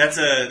 Yeah, that's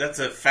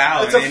a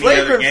foul. It's a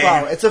flagrant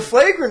foul. It's a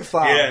flagrant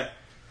foul. Yeah.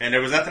 And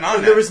there was nothing on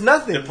that. There was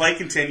nothing. The play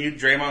continued.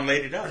 Draymond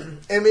laid it up.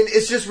 I mean,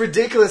 it's just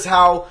ridiculous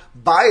how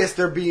biased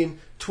they're being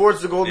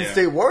towards the Golden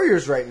State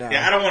Warriors right now.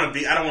 Yeah, I don't want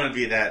to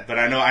be that, but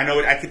I know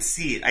it. I could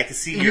see it. I could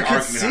see your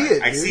argument on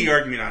it. I see your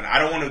argument on it. I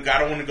don't want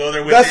to go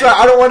there with That's it. right.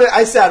 I don't want to.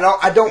 I said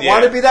I don't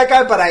want to be that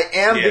guy, but I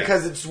am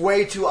because it's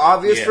way too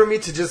obvious for me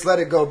to just let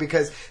it go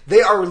because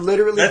they are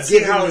literally. Let's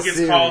see how it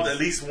gets called at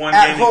least one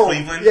game in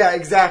Cleveland. Yeah,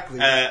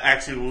 exactly.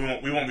 Actually,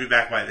 we won't be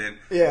back by then.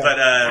 Yeah, but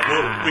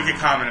we could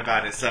comment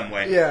about it some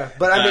way. Yeah,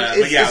 but I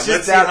mean, it's just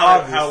let's that see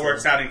obvious. How it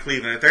works out in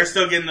Cleveland. If they're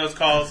still getting those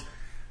calls.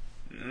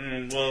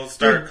 We'll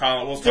start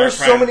calling. There's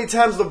so many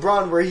times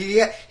LeBron where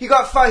he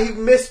got fouled. He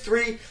missed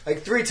three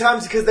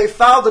times because they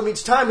fouled him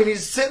each time, and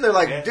he's sitting there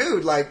like,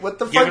 dude, like, what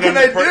the fuck can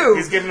I do?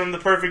 He's giving him the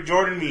perfect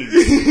Jordan meme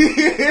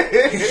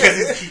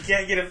because he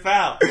can't get a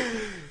foul.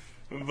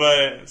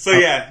 But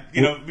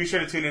be sure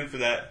to tune in for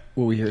that.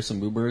 Will we hear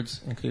some boo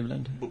birds in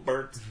Cleveland? Boo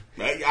birds?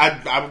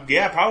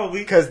 Yeah,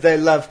 probably because they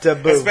love to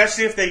boo,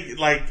 especially if they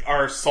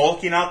are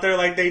sulking out there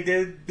like they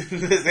did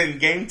in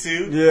Game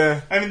 2.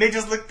 Yeah, I mean they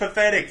just look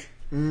pathetic.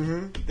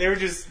 Mm-hmm. They were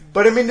just.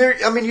 But I mean,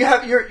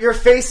 you're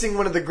facing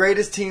one of the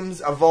greatest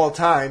teams of all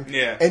time,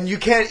 and you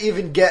can't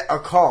even get a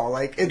call.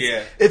 Like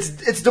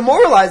it's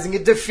demoralizing.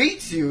 It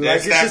defeats you. They're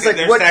like it's just like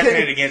they're what stacking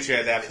can it against you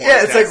at that point.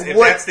 Yeah, it's if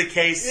that's the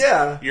case.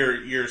 Yeah,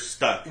 you're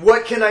stuck.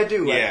 What can I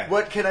do? Yeah. Like,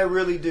 what can I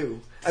really do?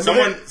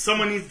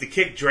 Someone needs to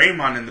kick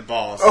Draymond in the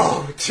balls.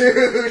 Oh,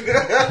 dude.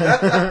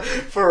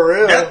 For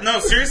real. No,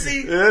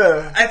 seriously?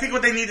 Yeah. I think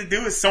what they need to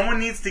do is someone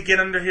needs to get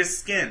under his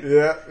skin.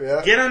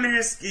 Yeah. Get under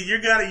his skin.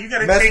 You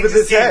gotta mess change with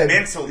his skin head.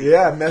 mentally.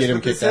 Yeah, mess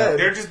with his head.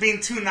 They're just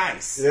being too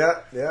nice.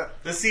 Yeah.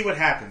 Let's see what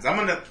happens.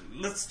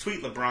 Let's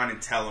tweet LeBron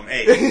and tell him,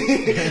 hey.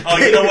 Oh,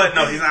 you know what?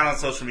 No, he's not on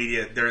social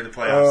media during the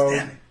playoffs.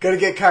 Damn it. Gotta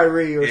get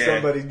Kyrie or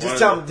somebody. Just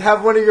tell him,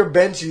 have one of your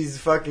benchies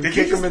fucking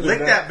kick him in the lick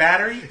that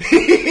battery?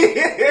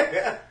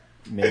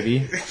 Maybe.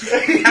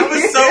 That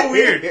was so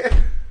weird.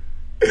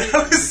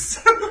 That was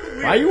so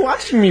weird. Why are you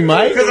watching me,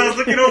 Mike? Because I was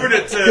looking over to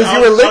because you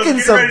were licking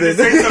something. Ready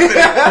to say something.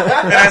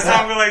 And I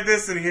saw him go like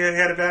this, and he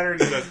had a battery,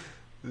 and he goes.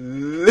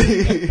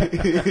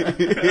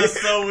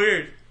 That's so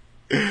weird.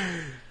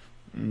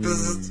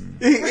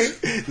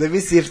 Let me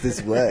see if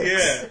this works.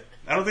 Yeah.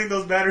 I don't think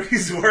those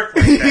batteries work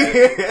like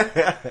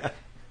that.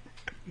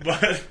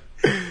 But,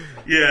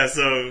 yeah,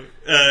 so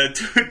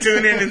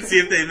tune in and see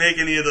if they make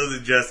any of those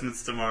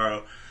adjustments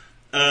tomorrow.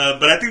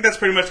 But I think that's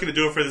pretty much going to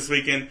do it for this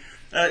weekend.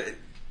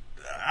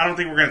 I don't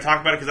think we're going to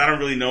talk about it because I don't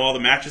really know all the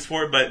matches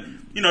for it. But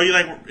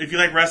if you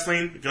like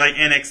wrestling, if you like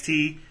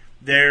NXT,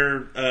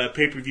 their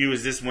pay-per-view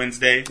is this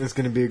Wednesday. It's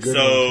going to be a good one.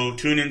 So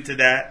tune into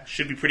that.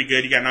 Should be pretty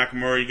good. You got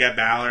Nakamura, you got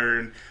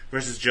Balor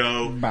versus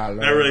Joe. Balor.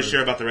 Not really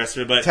sure about the rest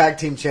of it, but tag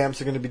team champs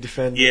are going to be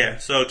defending. Yeah,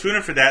 so tune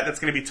in for that. That's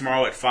going to be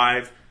tomorrow at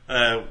 5.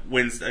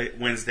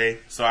 Wednesday.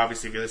 So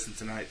obviously, if you listen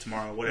tonight,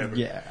 tomorrow, whatever.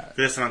 Yeah. If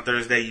you listen on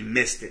Thursday, you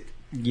missed it.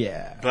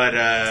 Yeah.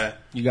 But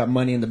you got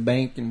Money in the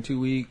Bank in 2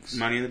 weeks.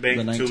 Money in the Bank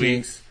in 2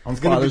 weeks. On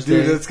Father's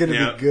Day. That's going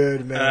to be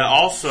good, man.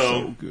 Also,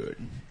 so good.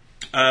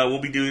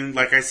 We'll be doing,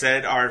 like I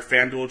said, our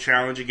FanDuel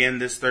challenge again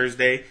this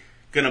Thursday.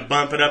 Gonna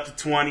bump it up to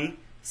 20.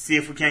 See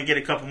if we can't get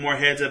a couple more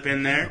heads up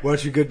in there.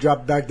 Once you could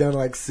drop back down to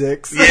like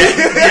 6. Yeah.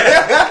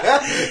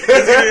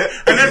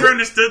 I never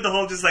understood the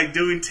whole just like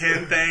doing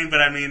 10 thing,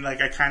 but I mean, like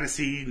I kind of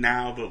see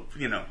now, but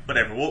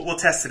whatever. We'll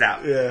test it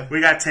out. Yeah.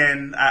 We got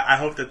 10. I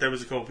hope that there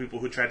was a couple people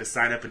who tried to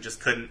sign up and just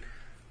couldn't,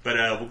 but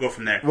we'll go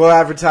from there. We'll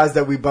advertise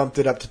that we bumped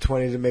it up to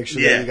 20 to make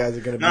sure that you guys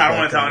are going to be No, I don't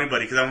want to tell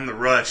anybody because I'm in the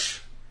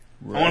rush.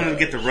 I want them to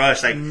get the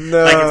rush, like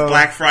No. like it's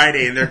Black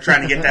Friday and they're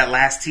trying to get that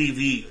last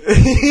TV.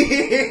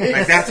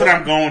 Like that's what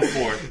I'm going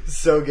for.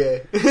 So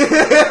gay. So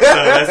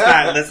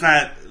let's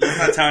not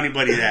tell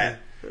anybody that.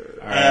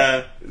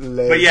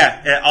 But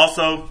yeah,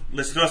 also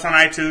listen to us on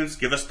iTunes,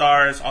 give us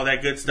stars, all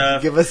that good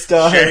stuff. Give us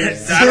stars. Share it.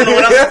 I don't know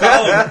what else to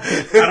call them.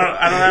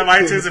 I don't have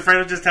iTunes, and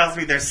Fredo just tells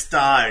me they're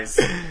stars.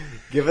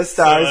 Give us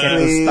stars, So,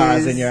 please.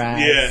 Stars in your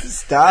eyes. Yeah,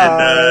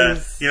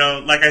 Stars.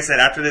 And like I said,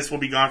 after this we'll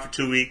be gone for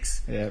 2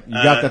 weeks. Yeah, you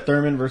got the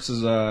Thurman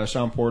versus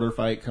Sean Porter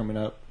fight coming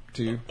up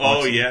too. Oh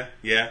Boxing,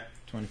 yeah.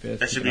 25th.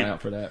 That should Keep an be- eye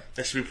out for that.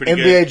 That should be pretty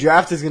NBA good.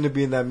 draft is going to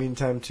be in that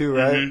meantime too,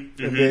 right? Mhm,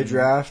 NBA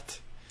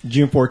draft.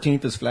 June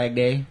 14th is Flag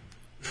Day.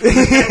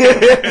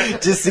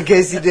 Just in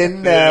case you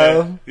didn't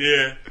know.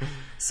 Yeah.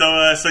 So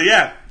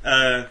yeah,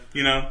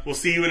 we'll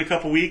see you in a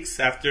couple weeks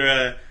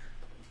after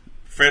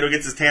Fredo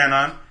gets his tan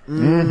on. He's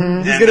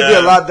going to be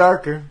a lot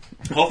darker.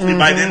 Hopefully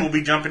by then we'll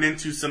be jumping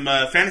into some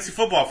fantasy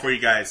football for you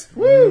guys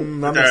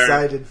I'm our-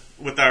 excited.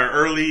 with our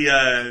early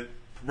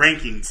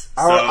rankings.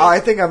 So, I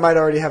think I might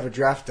already have a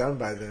draft done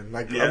by then.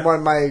 Like Yeah. I'm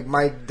on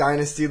my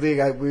dynasty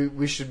league.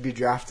 We should be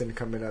drafting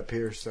coming up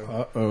here. So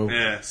Uh-oh.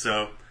 yeah,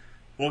 so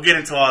we'll get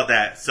into all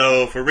that.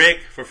 So for Rick,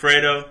 for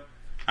Fredo,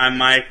 I'm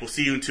Mike. We'll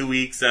see you in 2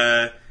 weeks.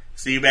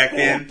 See you back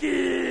then.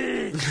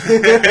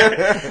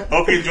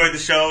 Hope you enjoyed the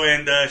show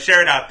and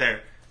share it out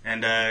there.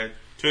 And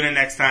tune in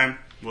next time.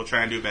 We'll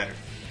try and do better.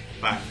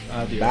 Bye.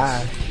 Adios.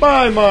 bye.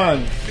 Bye,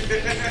 man.